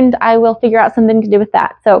stay tuned. I will figure out something to do with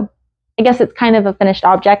that. So I guess it's kind of a finished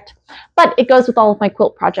object, but it goes with all of my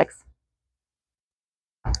quilt projects.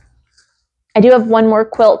 I do have one more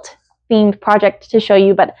quilt themed project to show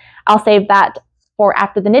you, but I'll save that for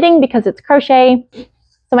after the knitting because it's crochet.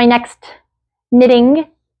 So my next knitting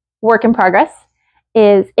work in progress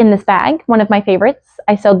is in this bag, one of my favorites.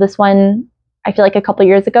 I sewed this one, I feel like a couple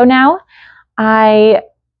years ago now. I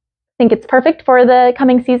think it's perfect for the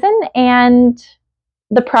coming season, and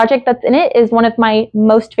the project that's in it is one of my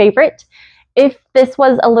most favorite. If this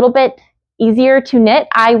was a little bit easier to knit,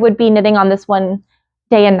 I would be knitting on this one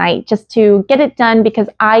day and night just to get it done because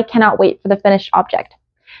I cannot wait for the finished object.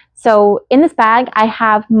 So in this bag, I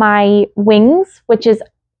have my wings, which is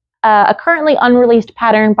a currently unreleased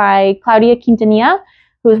pattern by Claudia Quintanilla,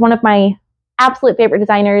 who is one of my absolute favorite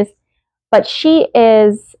designers. But she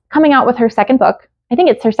is coming out with her second book. I think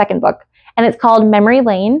it's her second book, and it's called Memory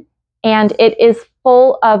Lane, and it is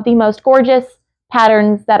full of the most gorgeous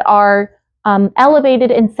patterns that are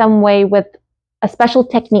elevated in some way with a special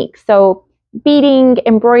technique. So beading,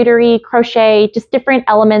 embroidery, crochet, just different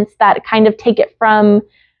elements that kind of take it from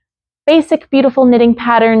basic, beautiful knitting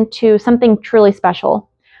pattern to something truly special.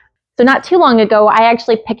 So not too long ago, I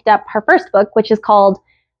actually picked up her first book, which is called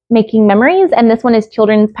Making Memories, and this one is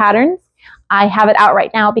children's patterns. I have it out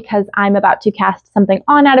right now because I'm about to cast something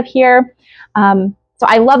on out of here. So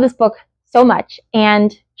I love this book so much.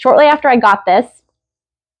 And shortly after I got this,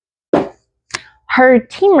 her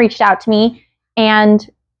team reached out to me and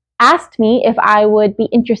asked me if I would be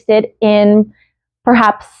interested in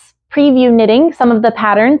perhaps preview knitting some of the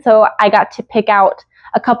patterns. So I got to pick out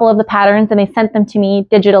a couple of the patterns and they sent them to me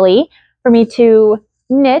digitally for me to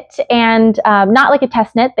knit, and not like a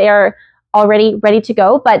test knit. They are already ready to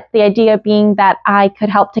go, but the idea being that I could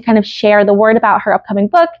help to kind of share the word about her upcoming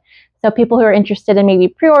book, So people who are interested in maybe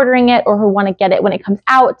pre-ordering it or who want to get it when it comes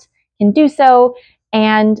out can do so.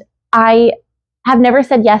 And I have never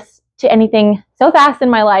said yes to anything so fast in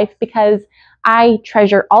my life because I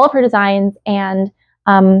treasure all of her designs, and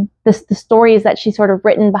the stories that she's sort of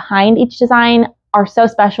written behind each design are so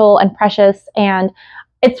special and precious, and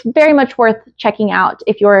it's very much worth checking out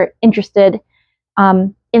if you're interested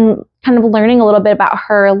in kind of learning a little bit about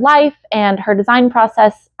her life and her design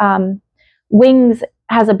process. Wings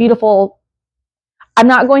has a beautiful, I'm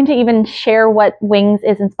not going to even share what Wings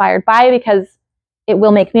is inspired by because it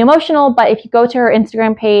will make me emotional, but if you go to her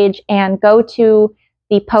Instagram page and go to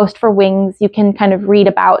the post for Wings, you can kind of read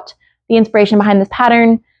about the inspiration behind this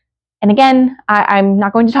pattern. And again, I'm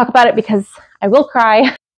not going to talk about it because I will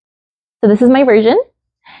cry. So this is my version,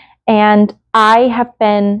 and I have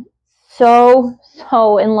been so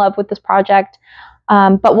in love with this project.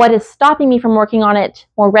 But what is stopping me from working on it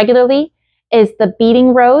more regularly is the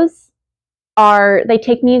beading rows. They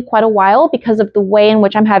take me quite a while because of the way in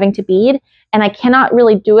which I'm having to bead, and I cannot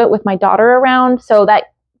really do it with my daughter around, so that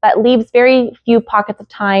leaves very few pockets of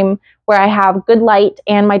time where I have good light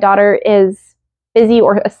and my daughter is busy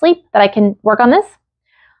or asleep that I can work on this.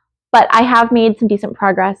 But I have made some decent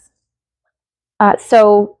progress.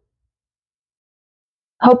 So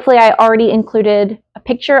hopefully I already included a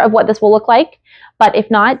picture of what this will look like, but if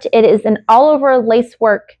not, it is an all-over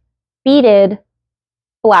lacework beaded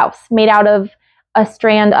blouse made out of a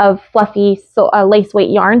strand of fluffy lace weight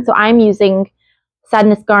yarn. So I'm using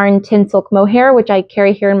Sadness Garn Tin Silk Mohair, which I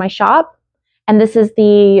carry here in my shop. And this is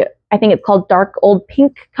I think it's called Dark Old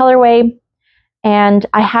Pink colorway. And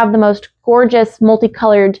I have the most gorgeous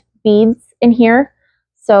multicolored beads in here.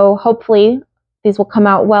 So hopefully these will come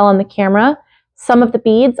out well on the camera. Some of the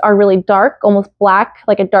beads are really dark, almost black,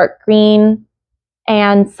 like a dark green.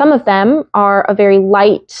 And some of them are a very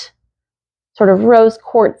light, sort of rose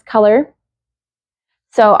quartz color.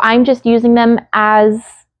 So I'm just using them as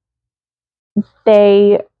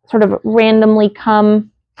they sort of randomly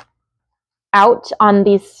come out on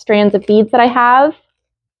these strands of beads that I have.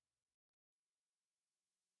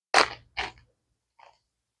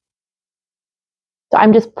 So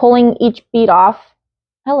I'm just pulling each bead off.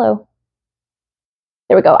 Hello.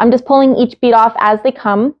 There we go. I'm just pulling each bead off as they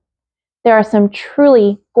come. There are some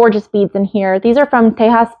truly gorgeous beads in here. These are from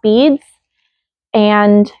Tejas Beads,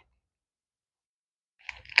 and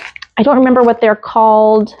I don't remember what they're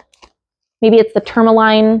called. Maybe it's the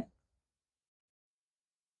tourmaline,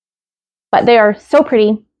 but they are so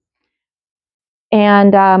pretty.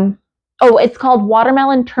 And oh, it's called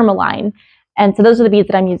watermelon tourmaline. And so those are the beads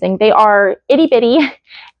that I'm using. They are itty bitty,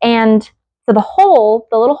 and so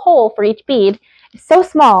the little hole for each bead is so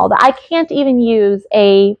small that I can't even use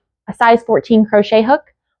a size 14 crochet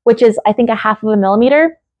hook, which is I think a 1/2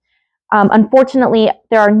 millimeter. Unfortunately,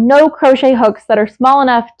 there are no crochet hooks that are small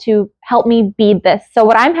enough to help me bead this. So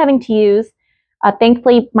what I'm having to use,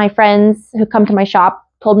 thankfully my friends who come to my shop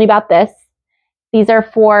told me about this. These are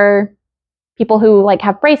for people who like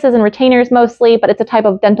have braces and retainers mostly, but it's a type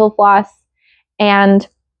of dental floss. And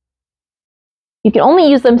you can only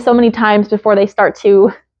use them so many times before they start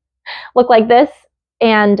to look like this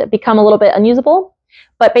and become a little bit unusable.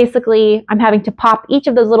 But basically, I'm having to pop each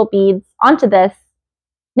of those little beads onto this,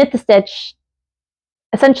 knit the stitch,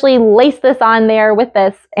 essentially lace this on there with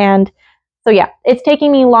this. And so yeah, it's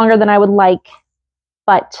taking me longer than I would like,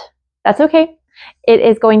 but that's okay. It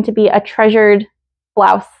is going to be a treasured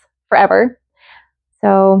blouse forever.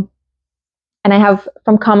 So, and I have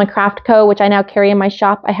from Common Craft Co., which I now carry in my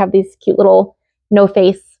shop, I have these cute little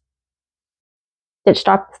no-face stitch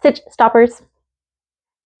stoppers.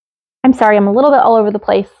 I'm sorry, I'm a little bit all over the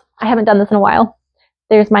place. I haven't done this in a while.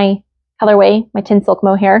 There's my colorway, my Tin Silk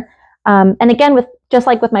Mohair. And again, just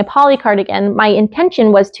like with my poly cardigan, my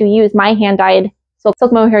intention was to use my hand-dyed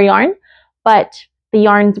silk mohair yarn, but the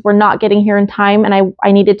yarns were not getting here in time, and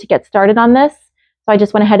I needed to get started on this. So I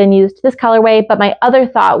just went ahead and used this colorway. But my other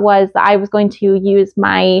thought was that I was going to use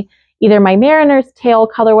either my Mariner's Tail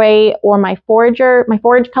colorway or my Forage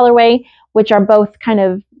colorway, which are both kind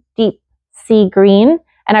of deep sea green.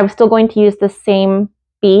 And I was still going to use the same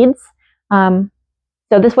beads.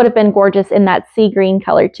 So this would have been gorgeous in that sea green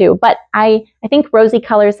color too. But I think rosy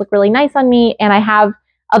colors look really nice on me, and I have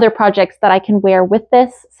other projects that I can wear with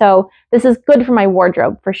this. So this is good for my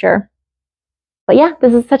wardrobe for sure. But yeah,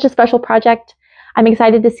 this is such a special project. I'm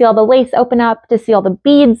excited to see all the lace open up, to see all the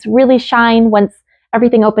beads really shine once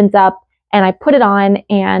everything opens up and I put it on.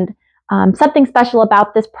 And something special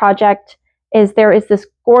about this project is there is this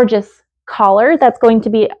gorgeous collar that's going to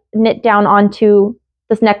be knit down onto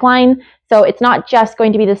this neckline. So it's not just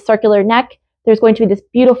going to be this circular neck. There's going to be this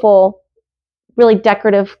beautiful really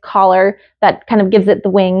decorative collar that kind of gives it the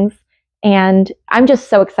wings. And I'm just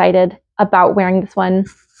so excited about wearing this one.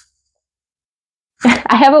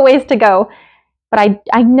 I have a ways to go, but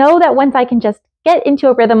I know that once I can just get into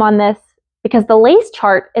a rhythm on this, because the lace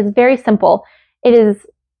chart is very simple. It is,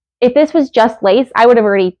 if this was just lace, I would have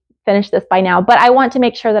already finished this by now, but I want to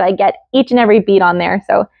make sure that I get each and every bead on there.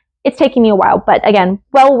 So it's taking me a while, but again,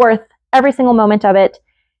 well worth every single moment of it.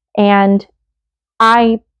 And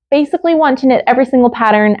I basically want to knit every single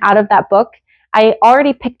pattern out of that book. I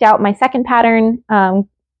already picked out my second pattern that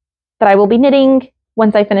I will be knitting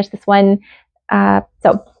once I finish this one.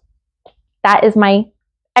 So that is my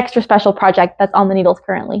extra special project that's on the needles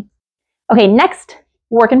currently. Okay, next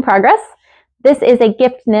work in progress. This is a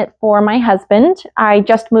gift knit for my husband. I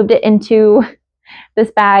just moved it into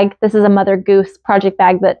this bag. This is a Mother Goose project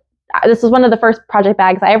bag that, this was one of the first project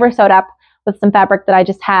bags I ever sewed up with some fabric that I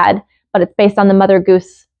just had, but it's based on the Mother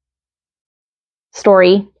Goose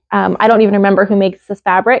story. I don't even remember who makes this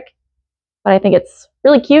fabric, but I think it's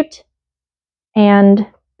really cute. And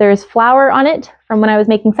there's flour on it from when I was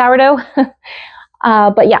making sourdough.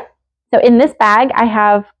 But yeah, so in this bag, I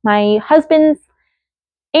have my husband's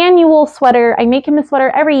annual sweater. I make him a sweater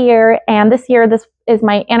every year. And this year, this is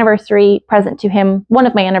my anniversary present to him, one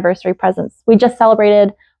of my anniversary presents. We just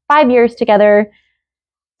celebrated 5 years together.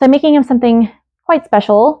 So I'm making him something quite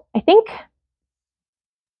special, I think.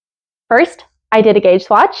 First, I did a gauge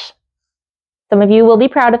swatch. Some of you will be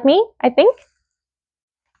proud of me, I think.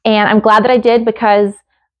 And I'm glad that I did, because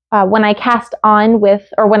when I cast on with,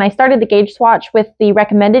 or when I started the gauge swatch with the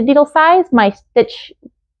recommended needle size, my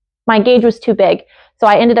gauge was too big. So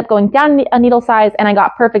I ended up going down a needle size and I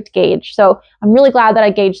got perfect gauge. So I'm really glad that I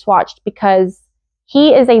gauge swatched, because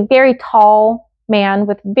he is a very tall man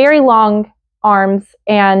with very long arms,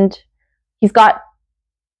 and he's got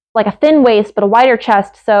like a thin waist but a wider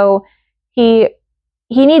chest. So he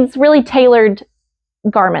needs really tailored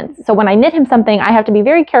garments. So when I knit him something, I have to be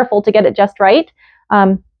very careful to get it just right,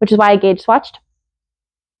 which is why I gauge swatched.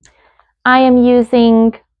 I am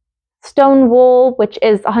using stone wool, which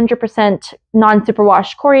is 100%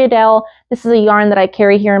 non-superwash Coriadale. This is a yarn that I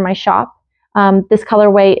carry here in my shop. This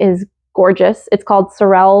colorway is gorgeous. It's called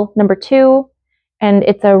Sorrel number 2, and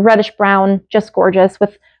it's a reddish brown, just gorgeous,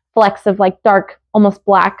 with flecks of like dark, almost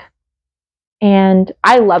black. And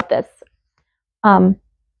I love this.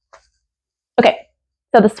 Okay,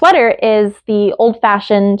 so the sweater is the Old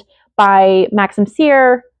Fashioned by Maxim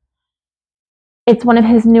Cyr. It's one of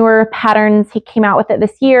his newer patterns. He came out with it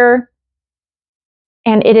this year,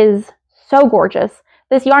 and it is so gorgeous.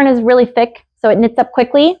 This yarn is really thick, so it knits up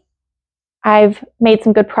quickly. I've made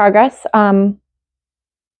some good progress. I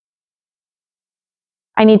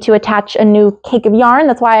need to attach a new cake of yarn.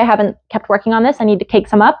 That's why I haven't kept working on this. I need to cake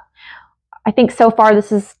some up. I think so far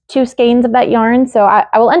this is 2 skeins of that yarn, so I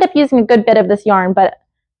will end up using a good bit of this yarn, but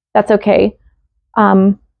that's okay.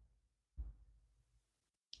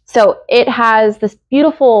 So it has this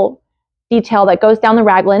beautiful detail that goes down the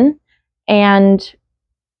raglan, and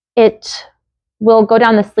it will go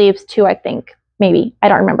down the sleeves too, I think. Maybe. I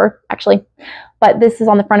don't remember, actually. But this is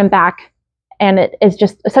on the front and back, and it is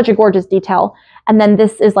just such a gorgeous detail. And then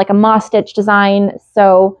this is like a moss stitch design,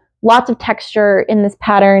 so lots of texture in this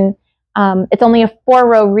pattern. It's only a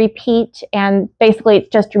 4-row repeat, and basically it's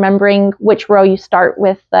just remembering which row you start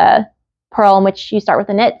with the purl and which you start with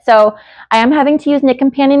the knit. So I am having to use Knit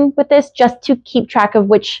Companion with this just to keep track of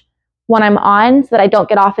which one I'm on so that I don't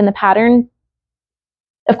get off in the pattern.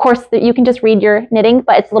 Of course, you can just read your knitting,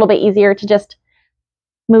 but it's a little bit easier to just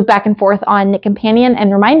move back and forth on Knit Companion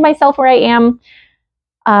and remind myself where I am.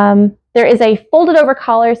 There is a folded over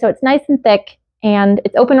collar, so it's nice and thick, and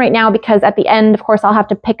it's open right now because at the end, of course, I'll have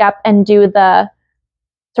to pick up and do the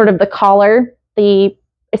sort of the collar.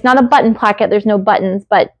 It's not a button placket, there's no buttons,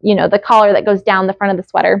 but you know, the collar that goes down the front of the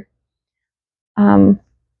sweater.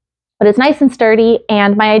 But it's nice and sturdy,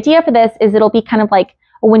 and my idea for this is it'll be kind of like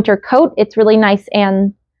a winter coat. It's really nice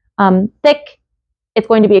and thick. It's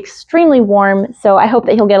going to be extremely warm, so I hope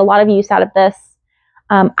that he'll get a lot of use out of this.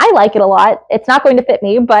 I like it a lot. It's not going to fit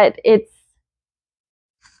me, but it's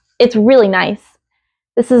really nice.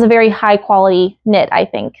 This is a very high quality knit, I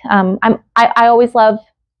think. I always love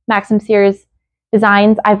Maxim Cyr's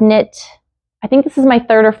designs. I've knit, I think this is my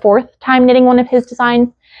 3rd or 4th time knitting one of his designs,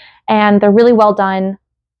 and they're really well done.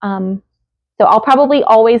 So I'll probably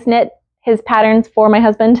always knit his patterns for my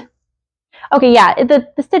husband. Okay, yeah, the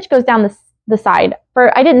stitch goes down the side.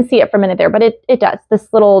 I didn't see it for a minute there, but it does,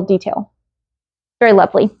 this little detail. Very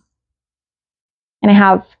lovely. And I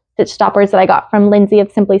have stitch stoppers that I got from Lindsay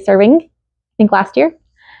of Simply Serving, I think last year.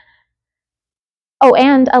 Oh,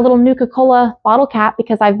 and a little Nuka-Cola bottle cap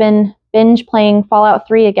because I've been binge playing Fallout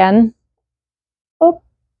 3 again. Oh,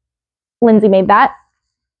 Lindsay made that.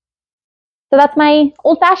 So that's my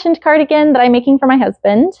old-fashioned cardigan that I'm making for my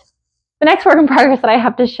husband. The next work in progress that I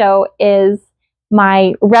have to show is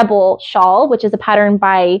my Rebel shawl, which is a pattern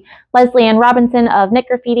by Leslie Ann Robinson of Knit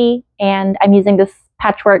Graffiti, and I'm using this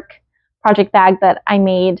patchwork project bag that I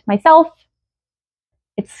made myself.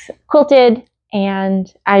 It's quilted,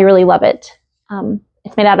 and I really love it.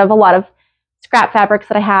 It's made out of a lot of scrap fabrics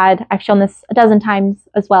that I had. I've shown this a dozen times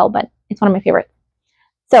as well, but it's one of my favorites.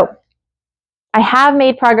 So I have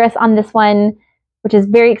made progress on this one, which is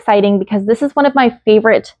very exciting because this is one of my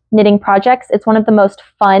favorite knitting projects. It's one of the most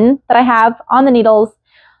fun that I have on the needles,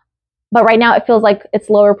 but right now it feels like it's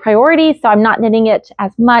lower priority, so I'm not knitting it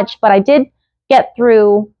as much, but I did get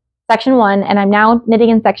through section 1 and I'm now knitting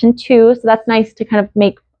in section 2, so that's nice to kind of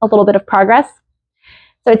make a little bit of progress.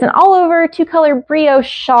 So it's an all over 2-color brioche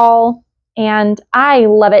shawl and I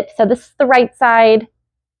love it. So this is the right side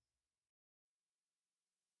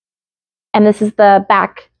and this is the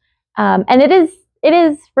back. And it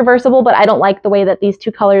is reversible, but I don't like the way that these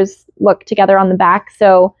 2 colors look together on the back,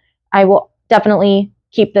 so I will definitely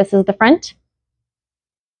keep this as the front.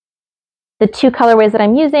 The 2 colorways that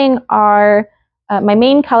I'm using are, my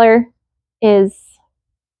main color is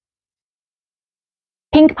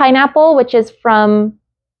Pink Pineapple, which is from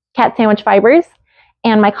Cat Sandwich Fibers,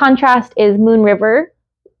 and my contrast is Moon River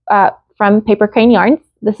from papercraneyarns.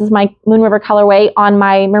 This is my Moon River colorway on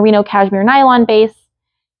my merino cashmere nylon base,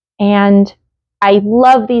 and I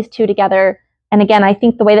love these 2 together. And again, I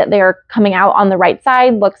think the way that they're coming out on the right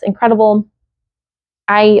side looks incredible.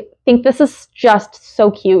 I think this is just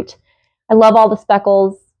so cute. I love all the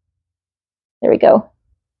speckles. There we go.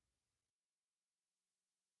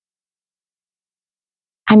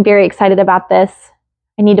 I'm very excited about this.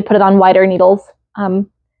 I need to put it on wider needles.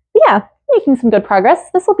 Yeah, making some good progress.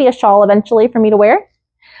 This will be a shawl eventually for me to wear.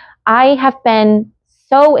 I have been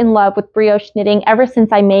so in love with brioche knitting ever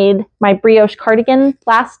since I made my brioche cardigan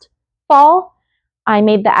last fall. I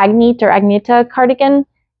made the Agnete or Agneta cardigan,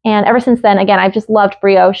 and ever since then, again, I've just loved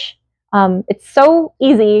brioche. It's so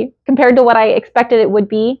easy compared to what I expected it would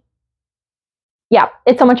be. Yeah,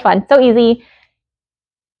 it's so much fun, so easy.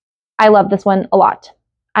 I love this one a lot.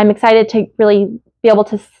 I'm excited to really be able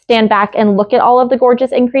to stand back and look at all of the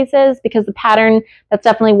gorgeous increases because the pattern, that's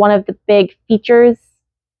definitely one of the big features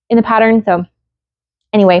in the pattern. So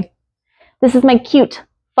anyway, this is my cute,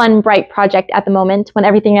 fun, bright project at the moment when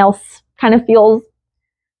everything else kind of feels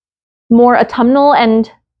more autumnal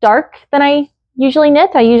and dark than I usually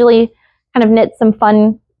knit. I usually kind of knit some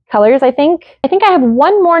fun colors, I think. I think I have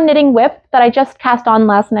one more knitting whip that I just cast on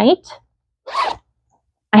last night.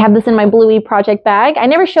 I have this in my Bluey project bag. I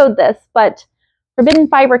never showed this, but Forbidden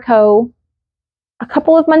Fiber Co. a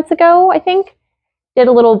couple of months ago, I think, did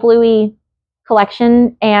a little Bluey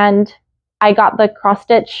collection, and I got the cross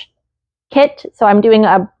stitch kit. So I'm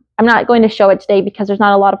not going to show it today because there's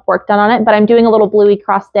not a lot of work done on it, but I'm doing a little Bluey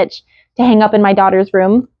cross stitch to hang up in my daughter's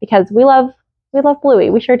room because we love Bluey.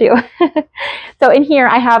 We sure do. So in here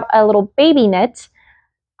I have a little baby knit.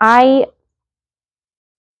 I've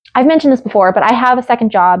mentioned this before, but I have a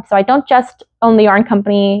second job, so I don't just own the yarn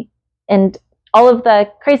company and all of the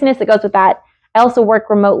craziness that goes with that. I also work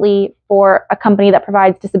remotely for a company that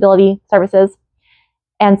provides disability services.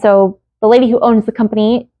 And so the lady who owns the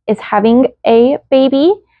company is having a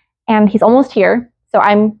baby, and he's almost here. So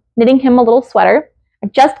I'm knitting him a little sweater. I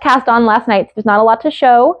just cast on last night, so there's not a lot to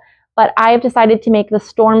show, but I've decided to make the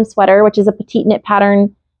Storm sweater, which is a petite knit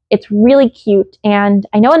pattern. It's really cute, and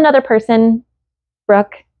I know another person,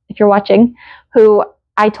 Brooke, if you're watching, who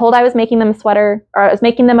I told I was making them a sweater, or I was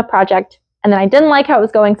making them a project, and then I didn't like how it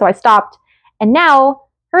was going, so I stopped. And now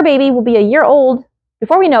her baby will be a year old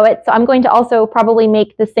before we know it, so I'm going to also probably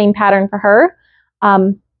make the same pattern for her.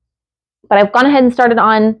 But I've gone ahead and started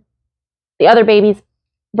on the other baby's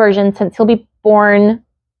version since he'll be born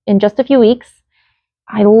in just a few weeks.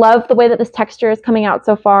 I love the way that this texture is coming out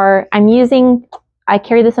so far. I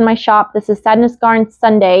carry this in my shop. This is Sadness Garn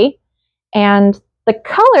Sunday, and the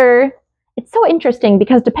color, it's so interesting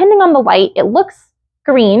because depending on the light, it looks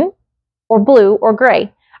green or blue or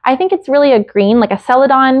gray. I think it's really a green, like a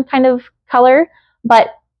celadon kind of color, but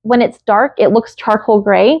when it's dark, it looks charcoal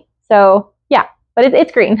gray. So yeah, but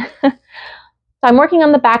it's green. So I'm working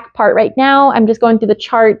on the back part right now. I'm just going through the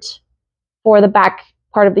chart for the back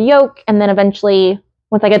part of the yoke, and then eventually,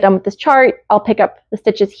 once I get done with this chart, I'll pick up the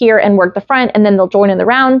stitches here and work the front, and then they'll join in the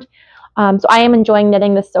round. So I am enjoying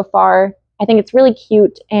knitting this so far. I think it's really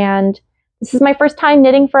cute, and this is my first time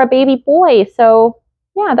knitting for a baby boy, so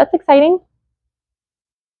yeah, that's exciting.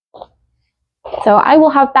 So I will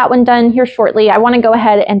have that one done here shortly. I want to go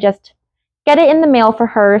ahead and just get it in the mail for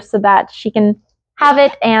her so that she can have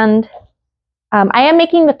it. And I am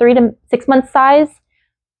making the 3 to 6 month size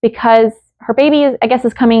because her baby is, I guess,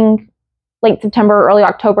 is coming late September, early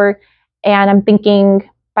October. And I'm thinking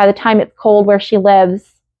by the time it's cold where she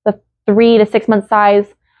lives, the 3 to 6 month size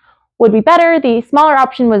would be better. The smaller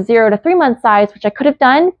option was 0 to 3 month size, which I could have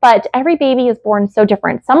done, but every baby is born so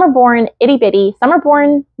different. Some are born itty bitty. Some are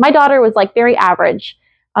born, my daughter was like very average.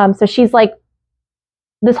 So she's like,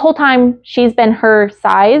 this whole time she's been her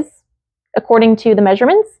size according to the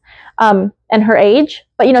measurements and her age.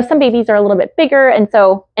 But you know, some babies are a little bit bigger. And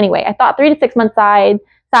so anyway, I thought 3 to 6 month size.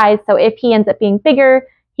 So if he ends up being bigger,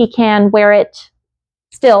 he can wear it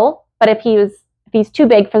still. But if he's too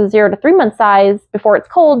big for the 0 to 3 month size before it's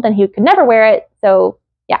cold, then he could never wear it. So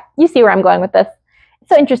yeah, you see where I'm going with this. It's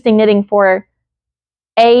so interesting knitting for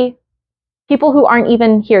A, people who aren't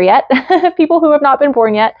even here yet, people who have not been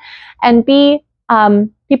born yet, and B,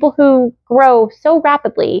 people who grow so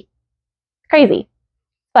rapidly. Crazy.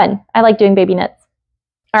 Fun. I like doing baby knits.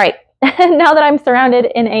 All right, now that I'm surrounded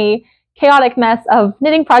in a chaotic mess of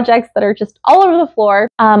knitting projects that are just all over the floor,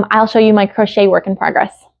 I'll show you my crochet work in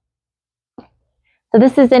progress. So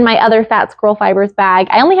this is in my other Fat Squirrel Fibers bag.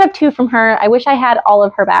 I only have 2 from her. I wish I had all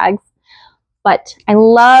of her bags, but I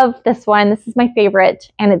love this one. This is my favorite,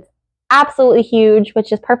 and it's absolutely huge,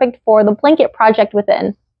 which is perfect for the blanket project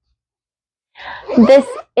within. This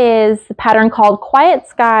is the pattern called Quiet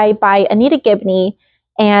Sky by Anita Gibney,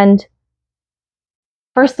 and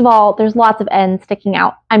first of all, there's lots of ends sticking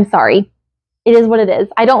out. I'm sorry. It is what it is.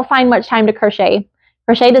 I don't find much time to crochet.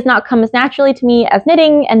 Crochet does not come as naturally to me as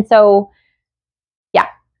knitting, and so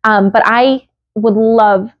but I would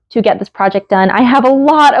love to get this project done. I have a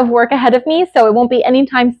lot of work ahead of me, so it won't be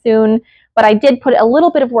anytime soon, but I did put a little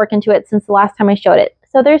bit of work into it since the last time I showed it.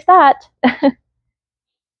 So there's that. So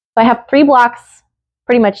I have 3 blocks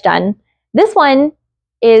pretty much done. This one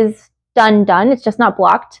is done. It's just not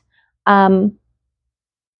blocked. I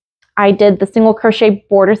did the single crochet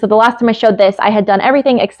border. So the last time I showed this, I had done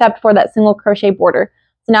everything except for that single crochet border.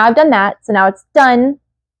 So now I've done that. So now it's done.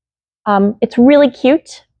 It's really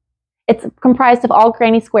cute. It's comprised of all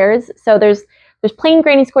granny squares. So there's plain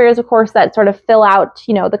granny squares, of course, that sort of fill out,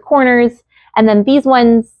 you know, the corners. And then these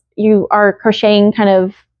ones you are crocheting kind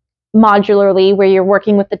of modularly, where you're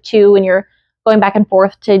working with the 2 and you're going back and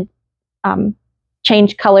forth to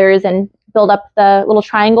change colors and build up the little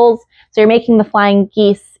triangles. So you're making the flying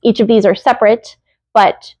geese. Each of these are separate,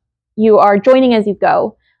 but you are joining as you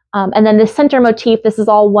go. And then this center motif, this is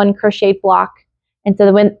all 1 crochet block. And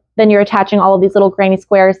so then you're attaching all of these little granny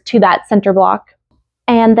squares to that center block.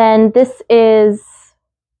 And then this is,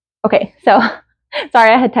 okay, so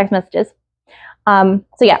sorry, I had text messages. So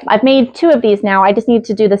yeah, I've made 2 of these now. I just need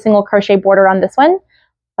to do the single crochet border on this one.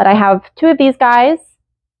 But I have 2 of these guys.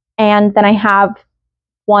 And then I have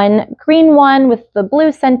 1 green one with the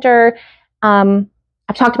blue center. I've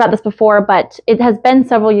talked about this before, but it has been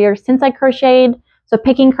several years since I crocheted. So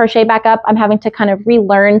picking crochet back up, I'm having to kind of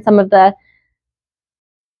relearn some of the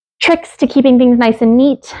tricks to keeping things nice and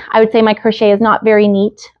neat. I would say my crochet is not very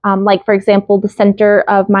neat. Like for example, the center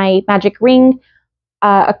of my magic ring,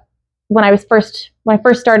 when I first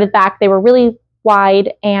started back, they were really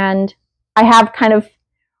wide, and I have kind of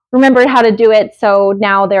remembered how to do it, so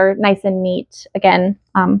now they're nice and neat again.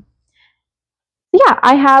 Yeah,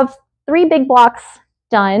 I have 3 big blocks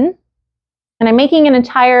done, and I'm making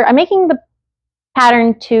the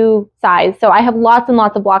pattern to size, so I have lots and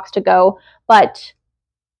lots of blocks to go, but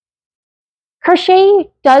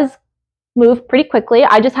crochet does move pretty quickly.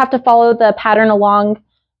 I just have to follow the pattern along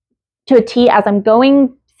to a T as I'm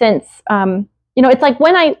going, since you know, it's like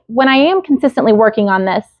when I am consistently working on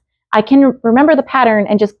this, I can remember the pattern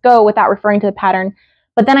and just go without referring to the pattern.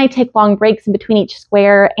 But then I take long breaks in between each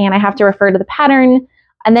square, and I have to refer to the pattern.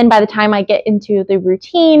 And then by the time I get into the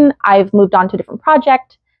routine, I've moved on to a different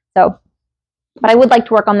project. So, but I would like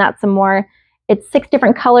to work on that some more. It's 6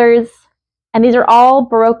 different colors, and these are all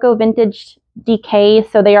Barocco Vintage DK,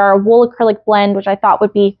 so they are a wool acrylic blend, which I thought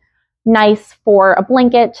would be nice for a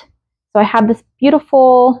blanket. So I have this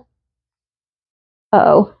beautiful,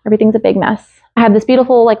 everything's a big mess. I have this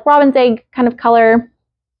beautiful like robin's egg kind of color.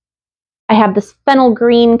 I have this fennel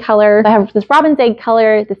green color. I have this robin's egg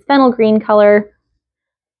color, this fennel green color.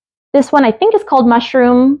 This one I think is called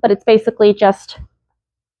mushroom, but it's basically just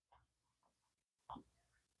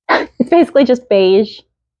beige.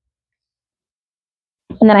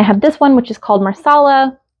 And then I have this one, which is called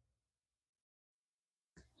Marsala.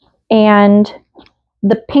 And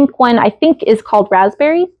the pink one, I think, is called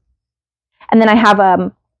Raspberry. And then I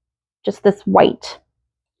have just this white.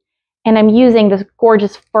 And I'm using this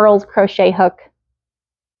gorgeous Furls crochet hook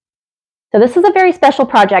So this is a very special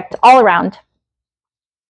project all around.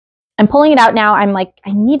 I'm pulling it out now. I'm like,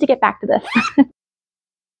 I need to get back to this.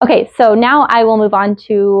 Okay, so now I will move on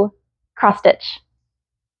to cross stitch.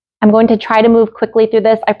 I'm going to try to move quickly through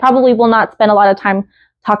this. I probably will not spend a lot of time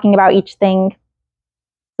talking about each thing.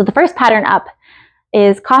 So the first pattern up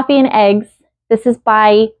is Coffee and Eggs. This is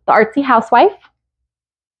by the Artsy Housewife.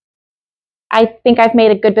 I think I've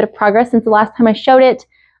made a good bit of progress since the last time I showed it.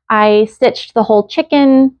 I stitched the whole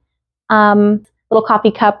chicken, little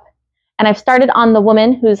coffee cup, and I've started on the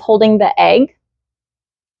woman who's holding the eggs.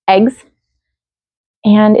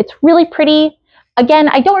 And it's really pretty. Again,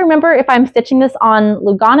 I don't remember if I'm stitching this on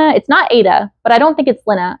Lugana. It's not Aida, but I don't think it's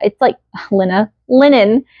Lina. It's like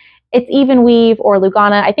linen. It's even weave or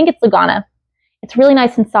Lugana. I think it's Lugana. It's really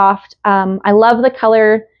nice and soft. I love the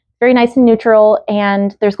color, very nice and neutral,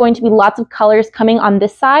 and there's going to be lots of colors coming on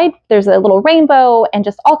this side. There's a little rainbow and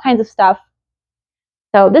just all kinds of stuff.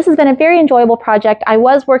 So this has been a very enjoyable project. I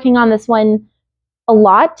was working on this one a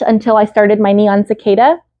lot until I started my Neon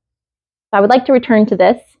Cicada. I would like to return to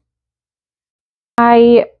this.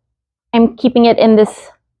 I am keeping it in this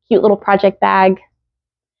cute little project bag,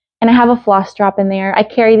 and I have a floss drop in there. I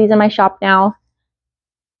carry these in my shop now.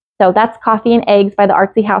 So that's Coffee and Eggs by the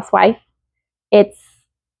Artsy Housewife.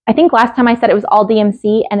 I think last time I said it was all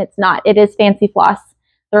DMC, and it's not. It is fancy floss.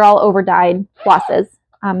 They're all over-dyed flosses.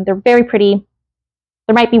 They're very pretty.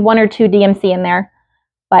 There might be 1 or 2 DMC in there,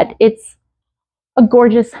 but it's a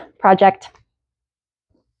gorgeous project.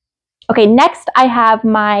 Okay, next I have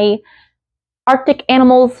my Arctic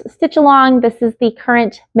Animals Stitch Along. This is the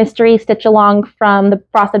current mystery stitch along from the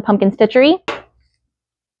Frosted Pumpkin Stitchery.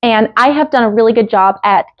 And I have done a really good job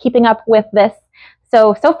at keeping up with this.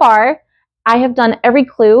 So far, I have done every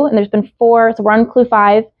clue, and there's been 4, so we're on clue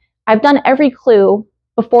 5. I've done every clue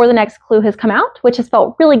before the next clue has come out, which has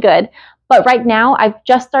felt really good. But right now, I've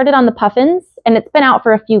just started on the puffins, and it's been out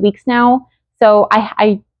for a few weeks now. So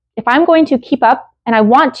if I'm going to keep up, and I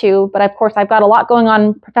want to, but of course I've got a lot going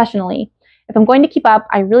on professionally. If I'm going to keep up,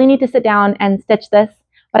 I really need to sit down and stitch this.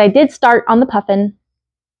 But I did start on the puffin,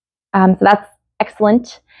 so that's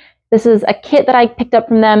excellent. This is a kit that I picked up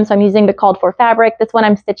from them, so I'm using the called for fabric. This one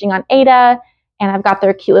I'm stitching on Aida, and I've got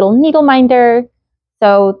their cute little needle minder.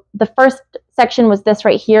 So the first section was this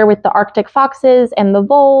right here with the Arctic foxes and the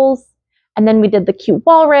voles, and then we did the cute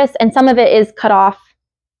walrus, and some of it is cut off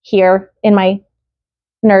here in my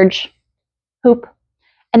Nerge hoop.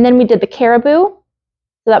 And then we did the caribou.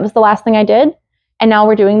 So that was the last thing I did. And now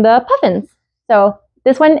we're doing the puffins. So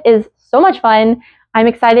this one is so much fun. I'm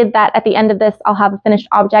excited that at the end of this, I'll have a finished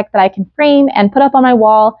object that I can frame and put up on my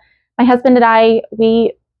wall. My husband and I,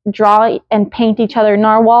 we draw and paint each other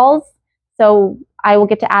narwhals. So I will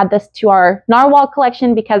get to add this to our narwhal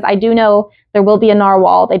collection because I do know there will be a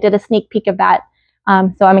narwhal. They did a sneak peek of that.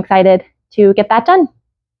 So I'm excited to get that done.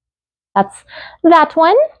 That's that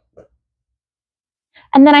one.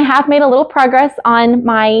 And then I have made a little progress on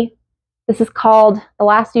this is called The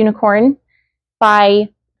Last Unicorn by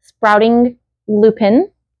Sprouting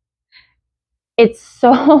Lupin. It's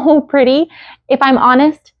so pretty. If I'm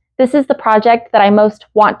honest, this is the project that I most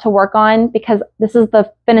want to work on because this is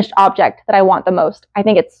the finished object that I want the most. I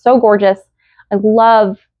think it's so gorgeous. I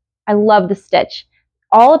love the stitch.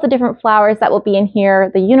 All of the different flowers that will be in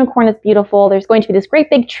here. The unicorn is beautiful. There's going to be this great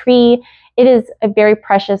big tree. It is a very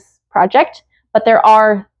precious project. But there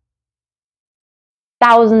are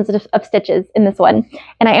thousands of stitches in this one.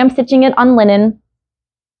 And I am stitching it on linen.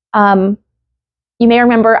 You may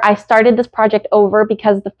remember I started this project over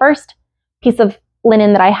because the first piece of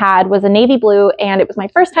linen that I had was a navy blue, and it was my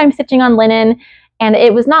first time stitching on linen, and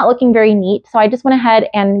it was not looking very neat. So I just went ahead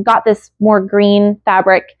and got this more green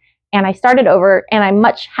fabric, and I started over, and I'm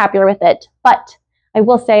much happier with it. But I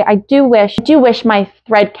will say I do wish my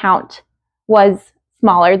thread count was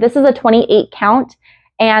smaller. This is a 28 count,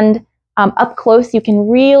 and up close you can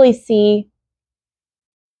really see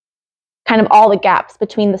kind of all the gaps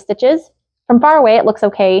between the stitches. From far away it looks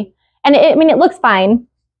okay, and I mean it looks fine,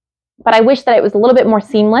 but I wish that it was a little bit more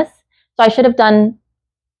seamless. So I should have done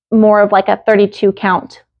more of like a 32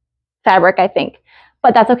 count fabric, I think,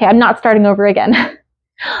 but that's okay. I'm not starting over again.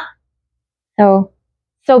 So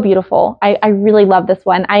beautiful. I really love this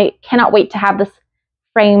one. I cannot wait to have this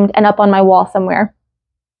framed and up on my wall somewhere.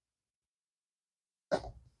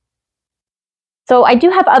 So I do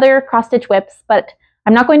have other cross stitch whips, but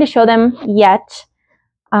I'm not going to show them yet.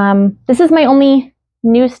 This is my only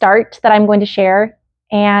new start that I'm going to share,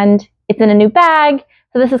 and it's in a new bag.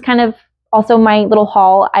 So this is kind of also my little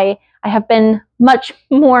haul. I have been much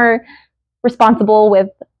more responsible with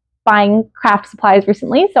buying craft supplies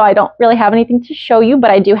recently, so I don't really have anything to show you,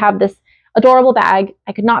 but I do have this adorable bag.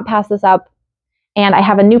 I could not pass this up. And I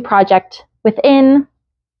have a new project within.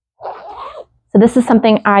 So this is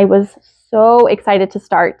something I was so excited to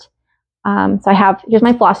start. So here's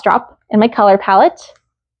my floss drop and my color palette.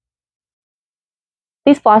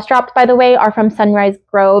 These floss drops, by the way, are from Sunrise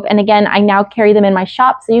Grove. And again, I now carry them in my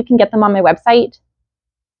shop, so you can get them on my website.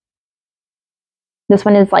 This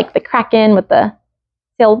one is like the Kraken with the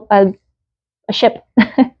sail, a ship.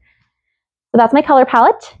 So that's my color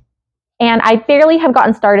palette. And I barely have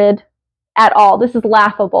gotten started at all. This is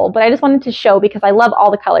laughable, but I just wanted to show because I love all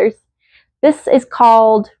the colors. This is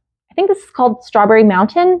called, I think this is called Strawberry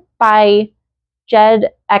Mountain by Jed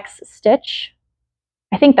X Stitch.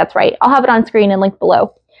 I think that's right. I'll have it on screen and link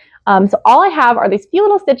below. So all I have are these few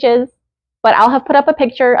little stitches, but I'll have put up a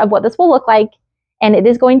picture of what this will look like, and it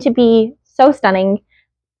is going to be so stunning.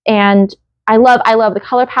 And I love the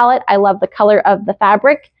color palette. I love the color of the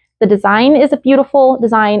fabric. The design is a beautiful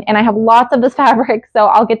design, and I have lots of this fabric, so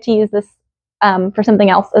I'll get to use this for something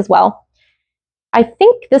else as well. I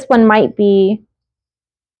think this one might be,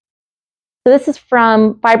 so this is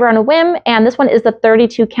from Fiber on a Whim, and this one is the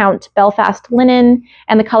 32 count Belfast linen,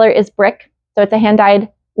 and the color is brick, so it's a hand-dyed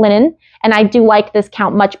linen, and I do like this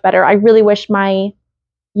count much better. I really wish my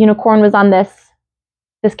unicorn was on this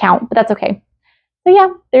count, but that's okay. So yeah,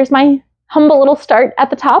 there's my humble little start at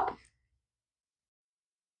the top.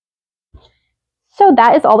 So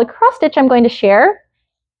that is all the cross stitch I'm going to share.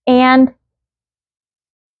 And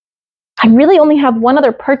I really only have one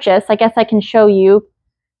other purchase. I guess I can show you.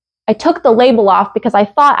 I took the label off because I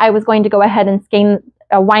thought I was going to go ahead and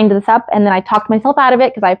wind this up, and then I talked myself out of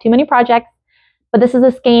it because I have too many projects. But this is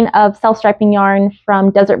a skein of self-striping yarn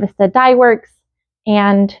from Desert Vista Dye Works,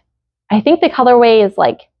 and I think the colorway is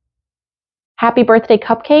like Happy Birthday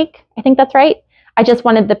Cupcake. I think that's right. I just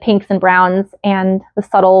wanted the pinks and browns and the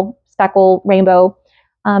subtle speckle rainbow.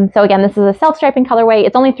 So again, this is a self-striping colorway.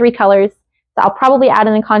 It's only 3 colors, so I'll probably add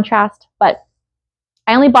in a contrast, but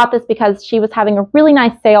I only bought this because she was having a really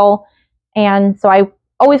nice sale, and so I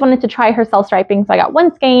always wanted to try her self-striping, so I got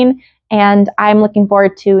 1 skein, and I'm looking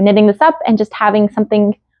forward to knitting this up and just having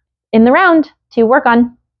something in the round to work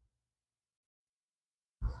on.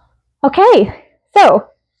 Okay, so,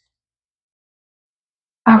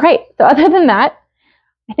 all right, so other than that,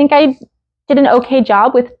 I think I did an okay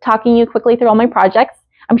job with talking you quickly through all my projects.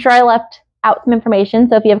 I'm sure I left out some information,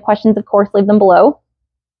 so if you have questions, of course, leave them below.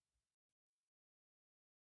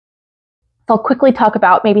 So I'll quickly talk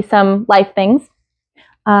about maybe some life things.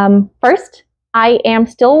 First, I am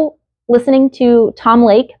still listening to Tom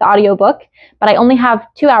Lake, the audiobook, but I only have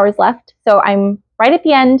 2 hours left, so I'm right at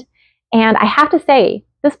the end, and I have to say,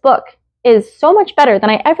 this book is so much better than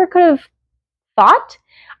I ever could have thought.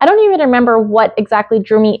 I don't even remember what exactly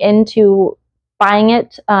drew me into buying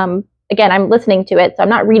it. Again, I'm listening to it, so I'm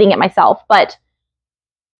not reading it myself, but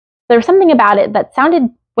there's something about it that sounded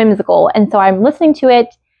whimsical, and so I'm listening to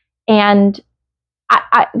it, and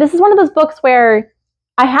this is one of those books where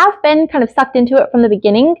I have been kind of sucked into it from the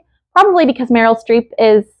beginning, probably because Meryl Streep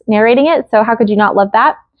is narrating it, so how could you not love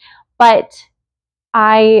that? But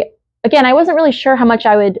again, I wasn't really sure how much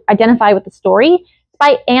I would identify with the story. It's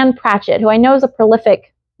by Anne Pratchett, who I know is a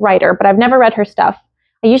prolific writer, but I've never read her stuff.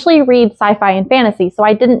 I usually read sci-fi and fantasy, so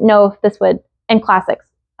I didn't know if this would, and classics,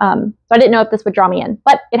 so I didn't know if this would draw me in,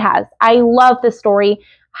 but it has. I love this story,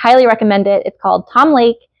 highly recommend it. It's called Tom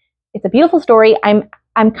Lake. It's a beautiful story.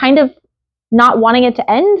 I'm kind of not wanting it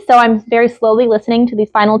to end, so I'm very slowly listening to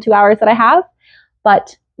these final 2 hours that I have,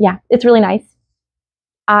 but yeah, it's really nice.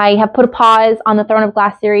 I have put a pause on the Throne of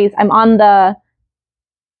Glass series. I'm on the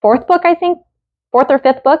 4th book, I think, 4th or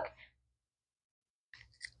 5th book,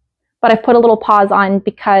 but I've put a little pause on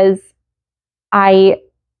because I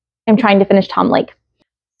am trying to finish Tom Lake.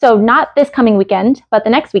 So not this coming weekend, but the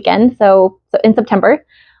next weekend, so in September,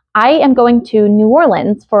 I am going to New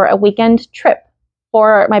Orleans for a weekend trip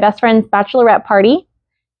for my best friend's bachelorette party.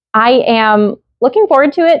 I am looking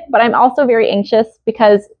forward to it, but I'm also very anxious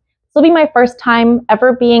because this will be my first time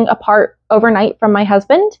ever being apart overnight from my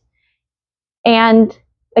husband. And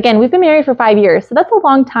again, we've been married for 5 years, so that's a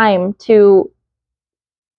long time to,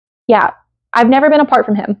 yeah, I've never been apart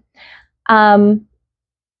from him.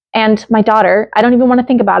 And my daughter, I don't even want to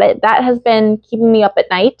think about it. That has been keeping me up at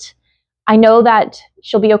night. I know that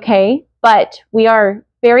she'll be okay, but we are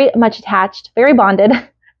very much attached, very bonded.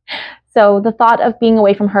 So the thought of being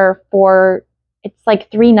away from her for, it's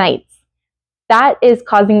like 3 nights, that is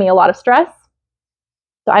causing me a lot of stress.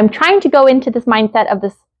 So I'm trying to go into this mindset of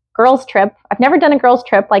this girls trip. I've never done a girls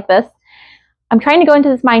trip like this. I'm trying to go into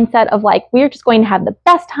this mindset of like, we're just going to have the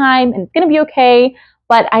best time and it's going to be okay.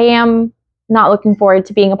 But I am not looking forward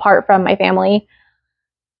to being apart from my family.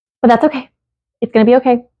 but that's okay. It's going to be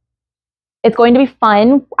okay. It's going to be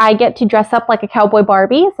fun. I get to dress up like a cowboy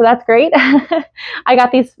Barbie, so that's great. I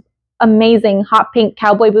got these amazing hot pink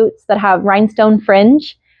cowboy boots that have rhinestone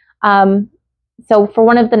fringe. So for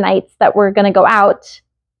one of the nights that we're going to go out,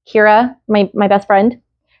 Kira, my best friend,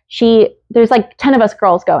 there's like 10 of us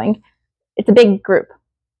girls going. It's a big group.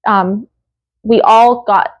 We all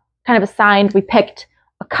got kind of assigned, we picked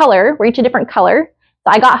a color. We're each a different color.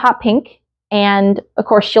 So I got hot pink, and of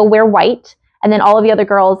course she'll wear white. And then all of the other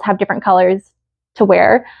girls have different colors to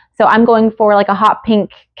wear. So I'm going for like a hot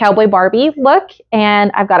pink cowboy Barbie look.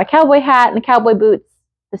 And I've got a cowboy hat and a cowboy boots,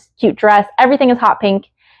 this cute dress. Everything is hot pink.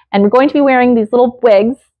 And we're going to be wearing these little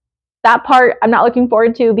wigs. That part I'm not looking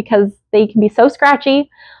forward to because they can be so scratchy,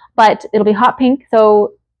 but it'll be hot pink.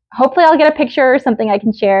 So hopefully I'll get a picture or something I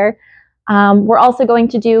can share. We're also going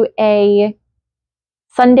to do a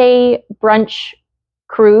Sunday brunch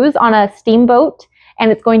cruise on a steamboat.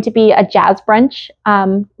 And it's going to be a jazz brunch.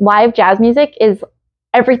 Live jazz music is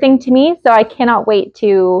everything to me, so I cannot wait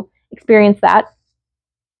to experience that.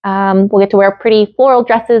 We'll get to wear pretty floral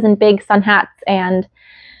dresses and big sun hats. And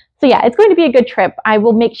so yeah, it's going to be a good trip. I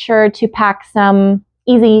will make sure to pack some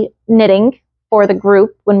easy knitting for the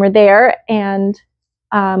group when we're there. And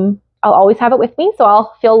I'll always have it with me, so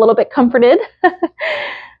I'll feel a little bit comforted.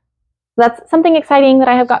 That's something exciting that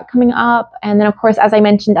I have got coming up. And then, of course, as I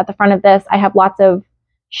mentioned at the front of this, I have lots of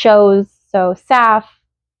shows. So SAF,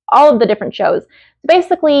 all of the different shows. So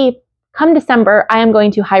basically, come December, I am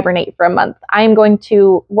going to hibernate for a month. I am going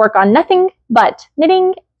to work on nothing but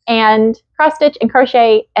knitting and cross stitch and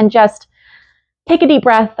crochet and just take a deep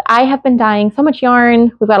breath. I have been dyeing so much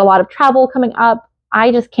yarn. We've got a lot of travel coming up.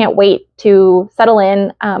 I just can't wait to settle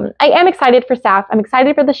in. I am excited for SAF. I'm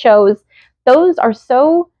excited for the shows. Those are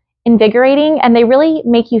so invigorating, and they really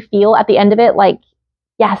make you feel at the end of it like,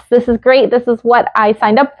 yes, this is great. This is what I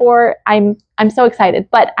signed up for. I'm so excited,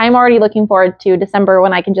 but I'm already looking forward to December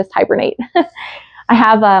when I can just hibernate. I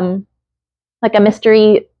have like a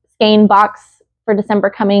mystery skein box for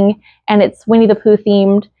December coming, and it's Winnie the Pooh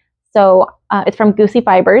themed. So it's from Goosey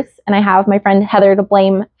Fibers, and I have my friend Heather to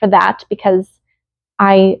blame for that because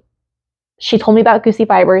she told me about Goosey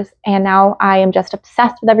Fibers, and now I am just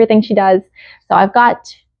obsessed with everything she does. So I've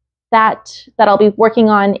got that I'll be working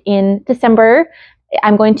on in December.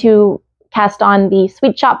 I'm going to cast on the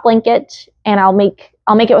Sweet Shop blanket, and I'll make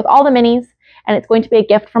it with all the minis, and it's going to be a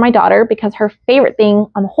gift for my daughter because her favorite thing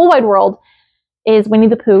on the whole wide world is Winnie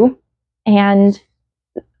the Pooh. And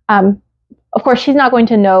of course, she's not going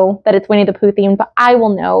to know that it's Winnie the Pooh themed, but I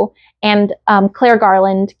will know. And Claire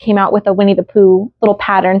Garland came out with a Winnie the Pooh little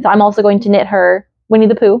pattern, so I'm also going to knit her Winnie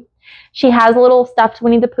the Pooh. She has a little stuffed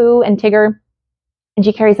Winnie the Pooh and Tigger, and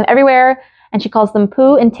she carries them everywhere, and she calls them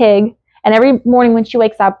Pooh and Tig. And every morning when she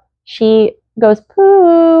wakes up, she goes,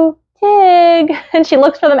 Pooh, Tig, and she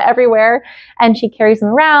looks for them everywhere, and she carries them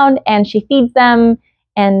around, and she feeds them,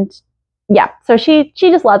 and yeah, so she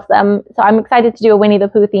just loves them. So I'm excited to do a Winnie the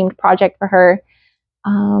Pooh themed project for her.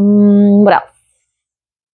 What else?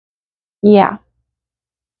 Yeah.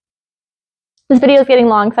 This video is getting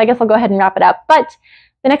long, so I guess I'll go ahead and wrap it up. But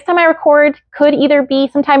the next time I record could either be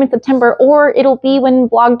sometime in September or it'll be when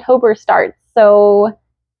Vlogtober starts. So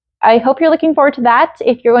I hope you're looking forward to that.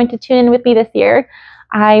 If you're going to tune in with me this year,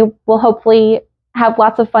 I will hopefully have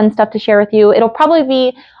lots of fun stuff to share with you. It'll probably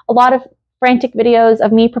be a lot of frantic videos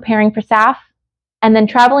of me preparing for SAF and then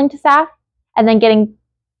traveling to SAF and then getting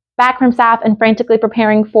back from SAF and frantically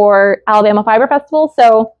preparing for Alabama Fiber Festival.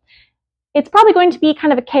 So it's probably going to be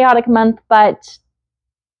kind of a chaotic month, but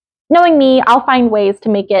knowing me, I'll find ways to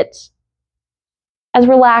make it as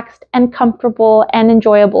relaxed and comfortable and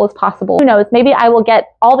enjoyable as possible. Who knows, maybe I will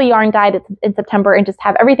get all the yarn dyed in September and just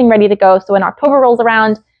have everything ready to go, so when October rolls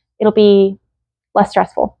around, it'll be less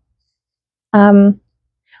stressful.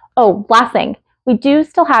 Oh, last thing. We do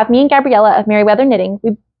still have, me and Gabriella of Merryweather Knitting,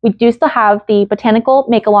 we do still have the Botanical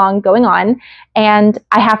Makealong going on, and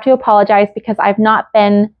I have to apologize because I've not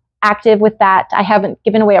been active with that. I haven't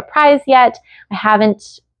given away a prize yet. I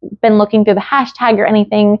haven't been looking through the hashtag or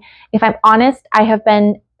anything. If I'm honest, I have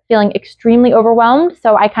been feeling extremely overwhelmed,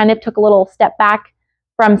 so I kind of took a little step back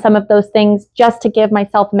from some of those things just to give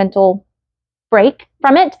myself a mental break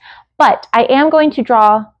from it. But I am going to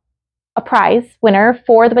draw a prize winner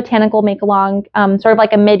for the Botanical Makealong, sort of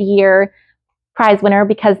like a mid-year prize winner,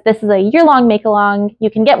 because this is a year-long Makealong.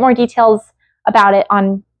 You can get more details about it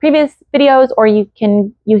on previous videos, or you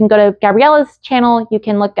can go to Gabriella's channel. You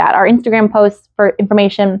can look at our Instagram posts for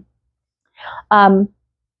information.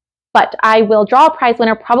 But I will draw a prize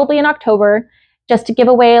winner probably in October, just to give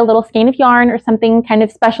away a little skein of yarn or something kind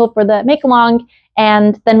of special for the Makealong.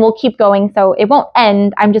 and then we'll keep going. So it won't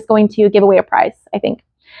end. I'm just going to give away a prize, I think.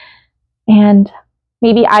 And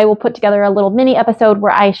maybe I will put together a little mini episode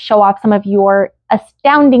where I show off some of your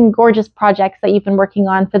astounding, gorgeous projects that you've been working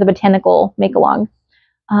on for the Botanical Makealong.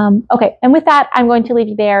 Okay, and with that, I'm going to leave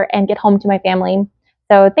you there and get home to my family.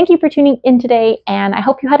 So thank you for tuning in today, and I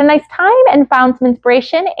hope you had a nice time and found some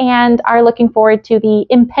inspiration and are looking forward to the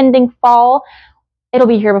impending fall. It'll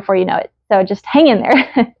be here before you know it, so just hang in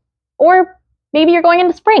there. Or maybe you're going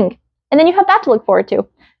into spring, and then you have that to look forward to,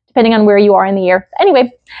 depending on where you are in the year.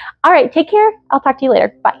 Anyway, all right, take care. I'll talk to you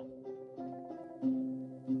later. Bye.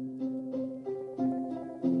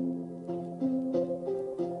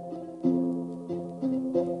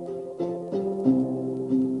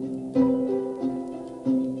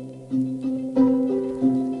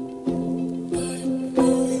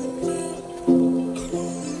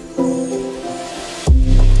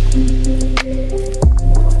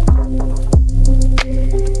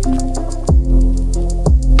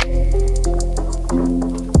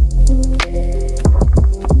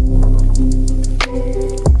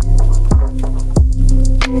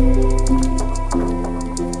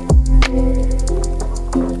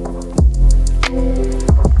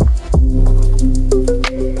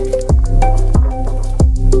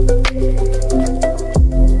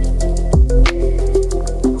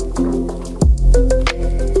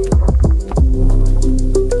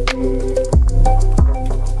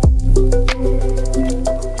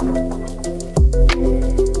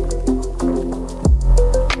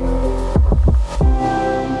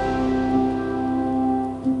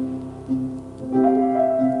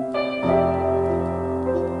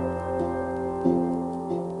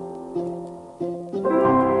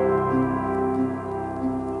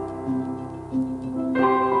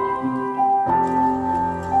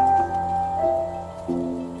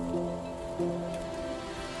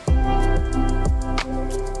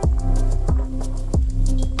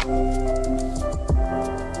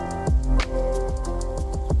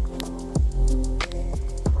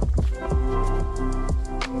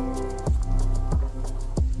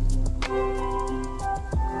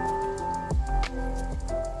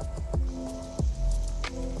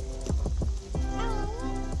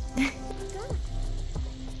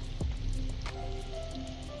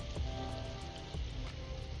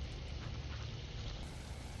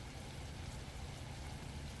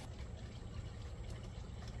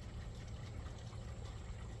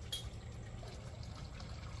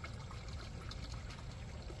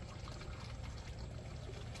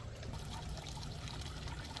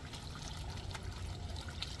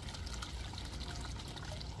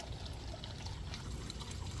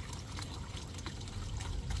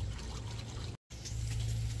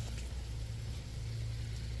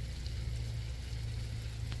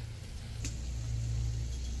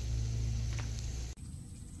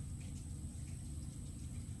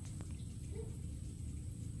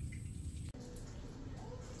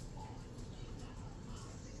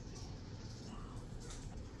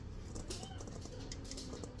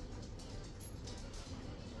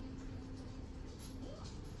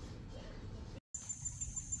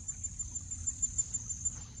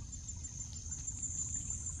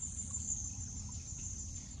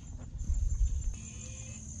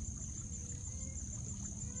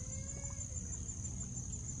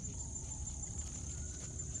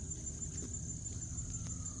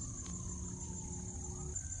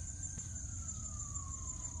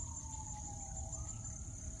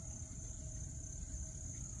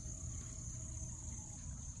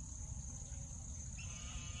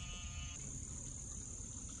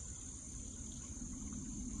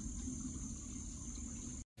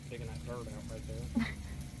 Taking that bird out right there.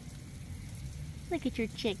 Look at your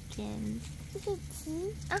chickens.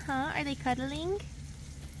 Uh-huh. Are they cuddling?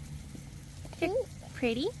 They're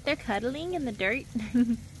pretty. They're cuddling in the dirt.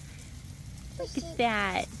 Look at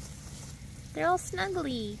that. They're all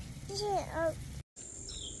snuggly.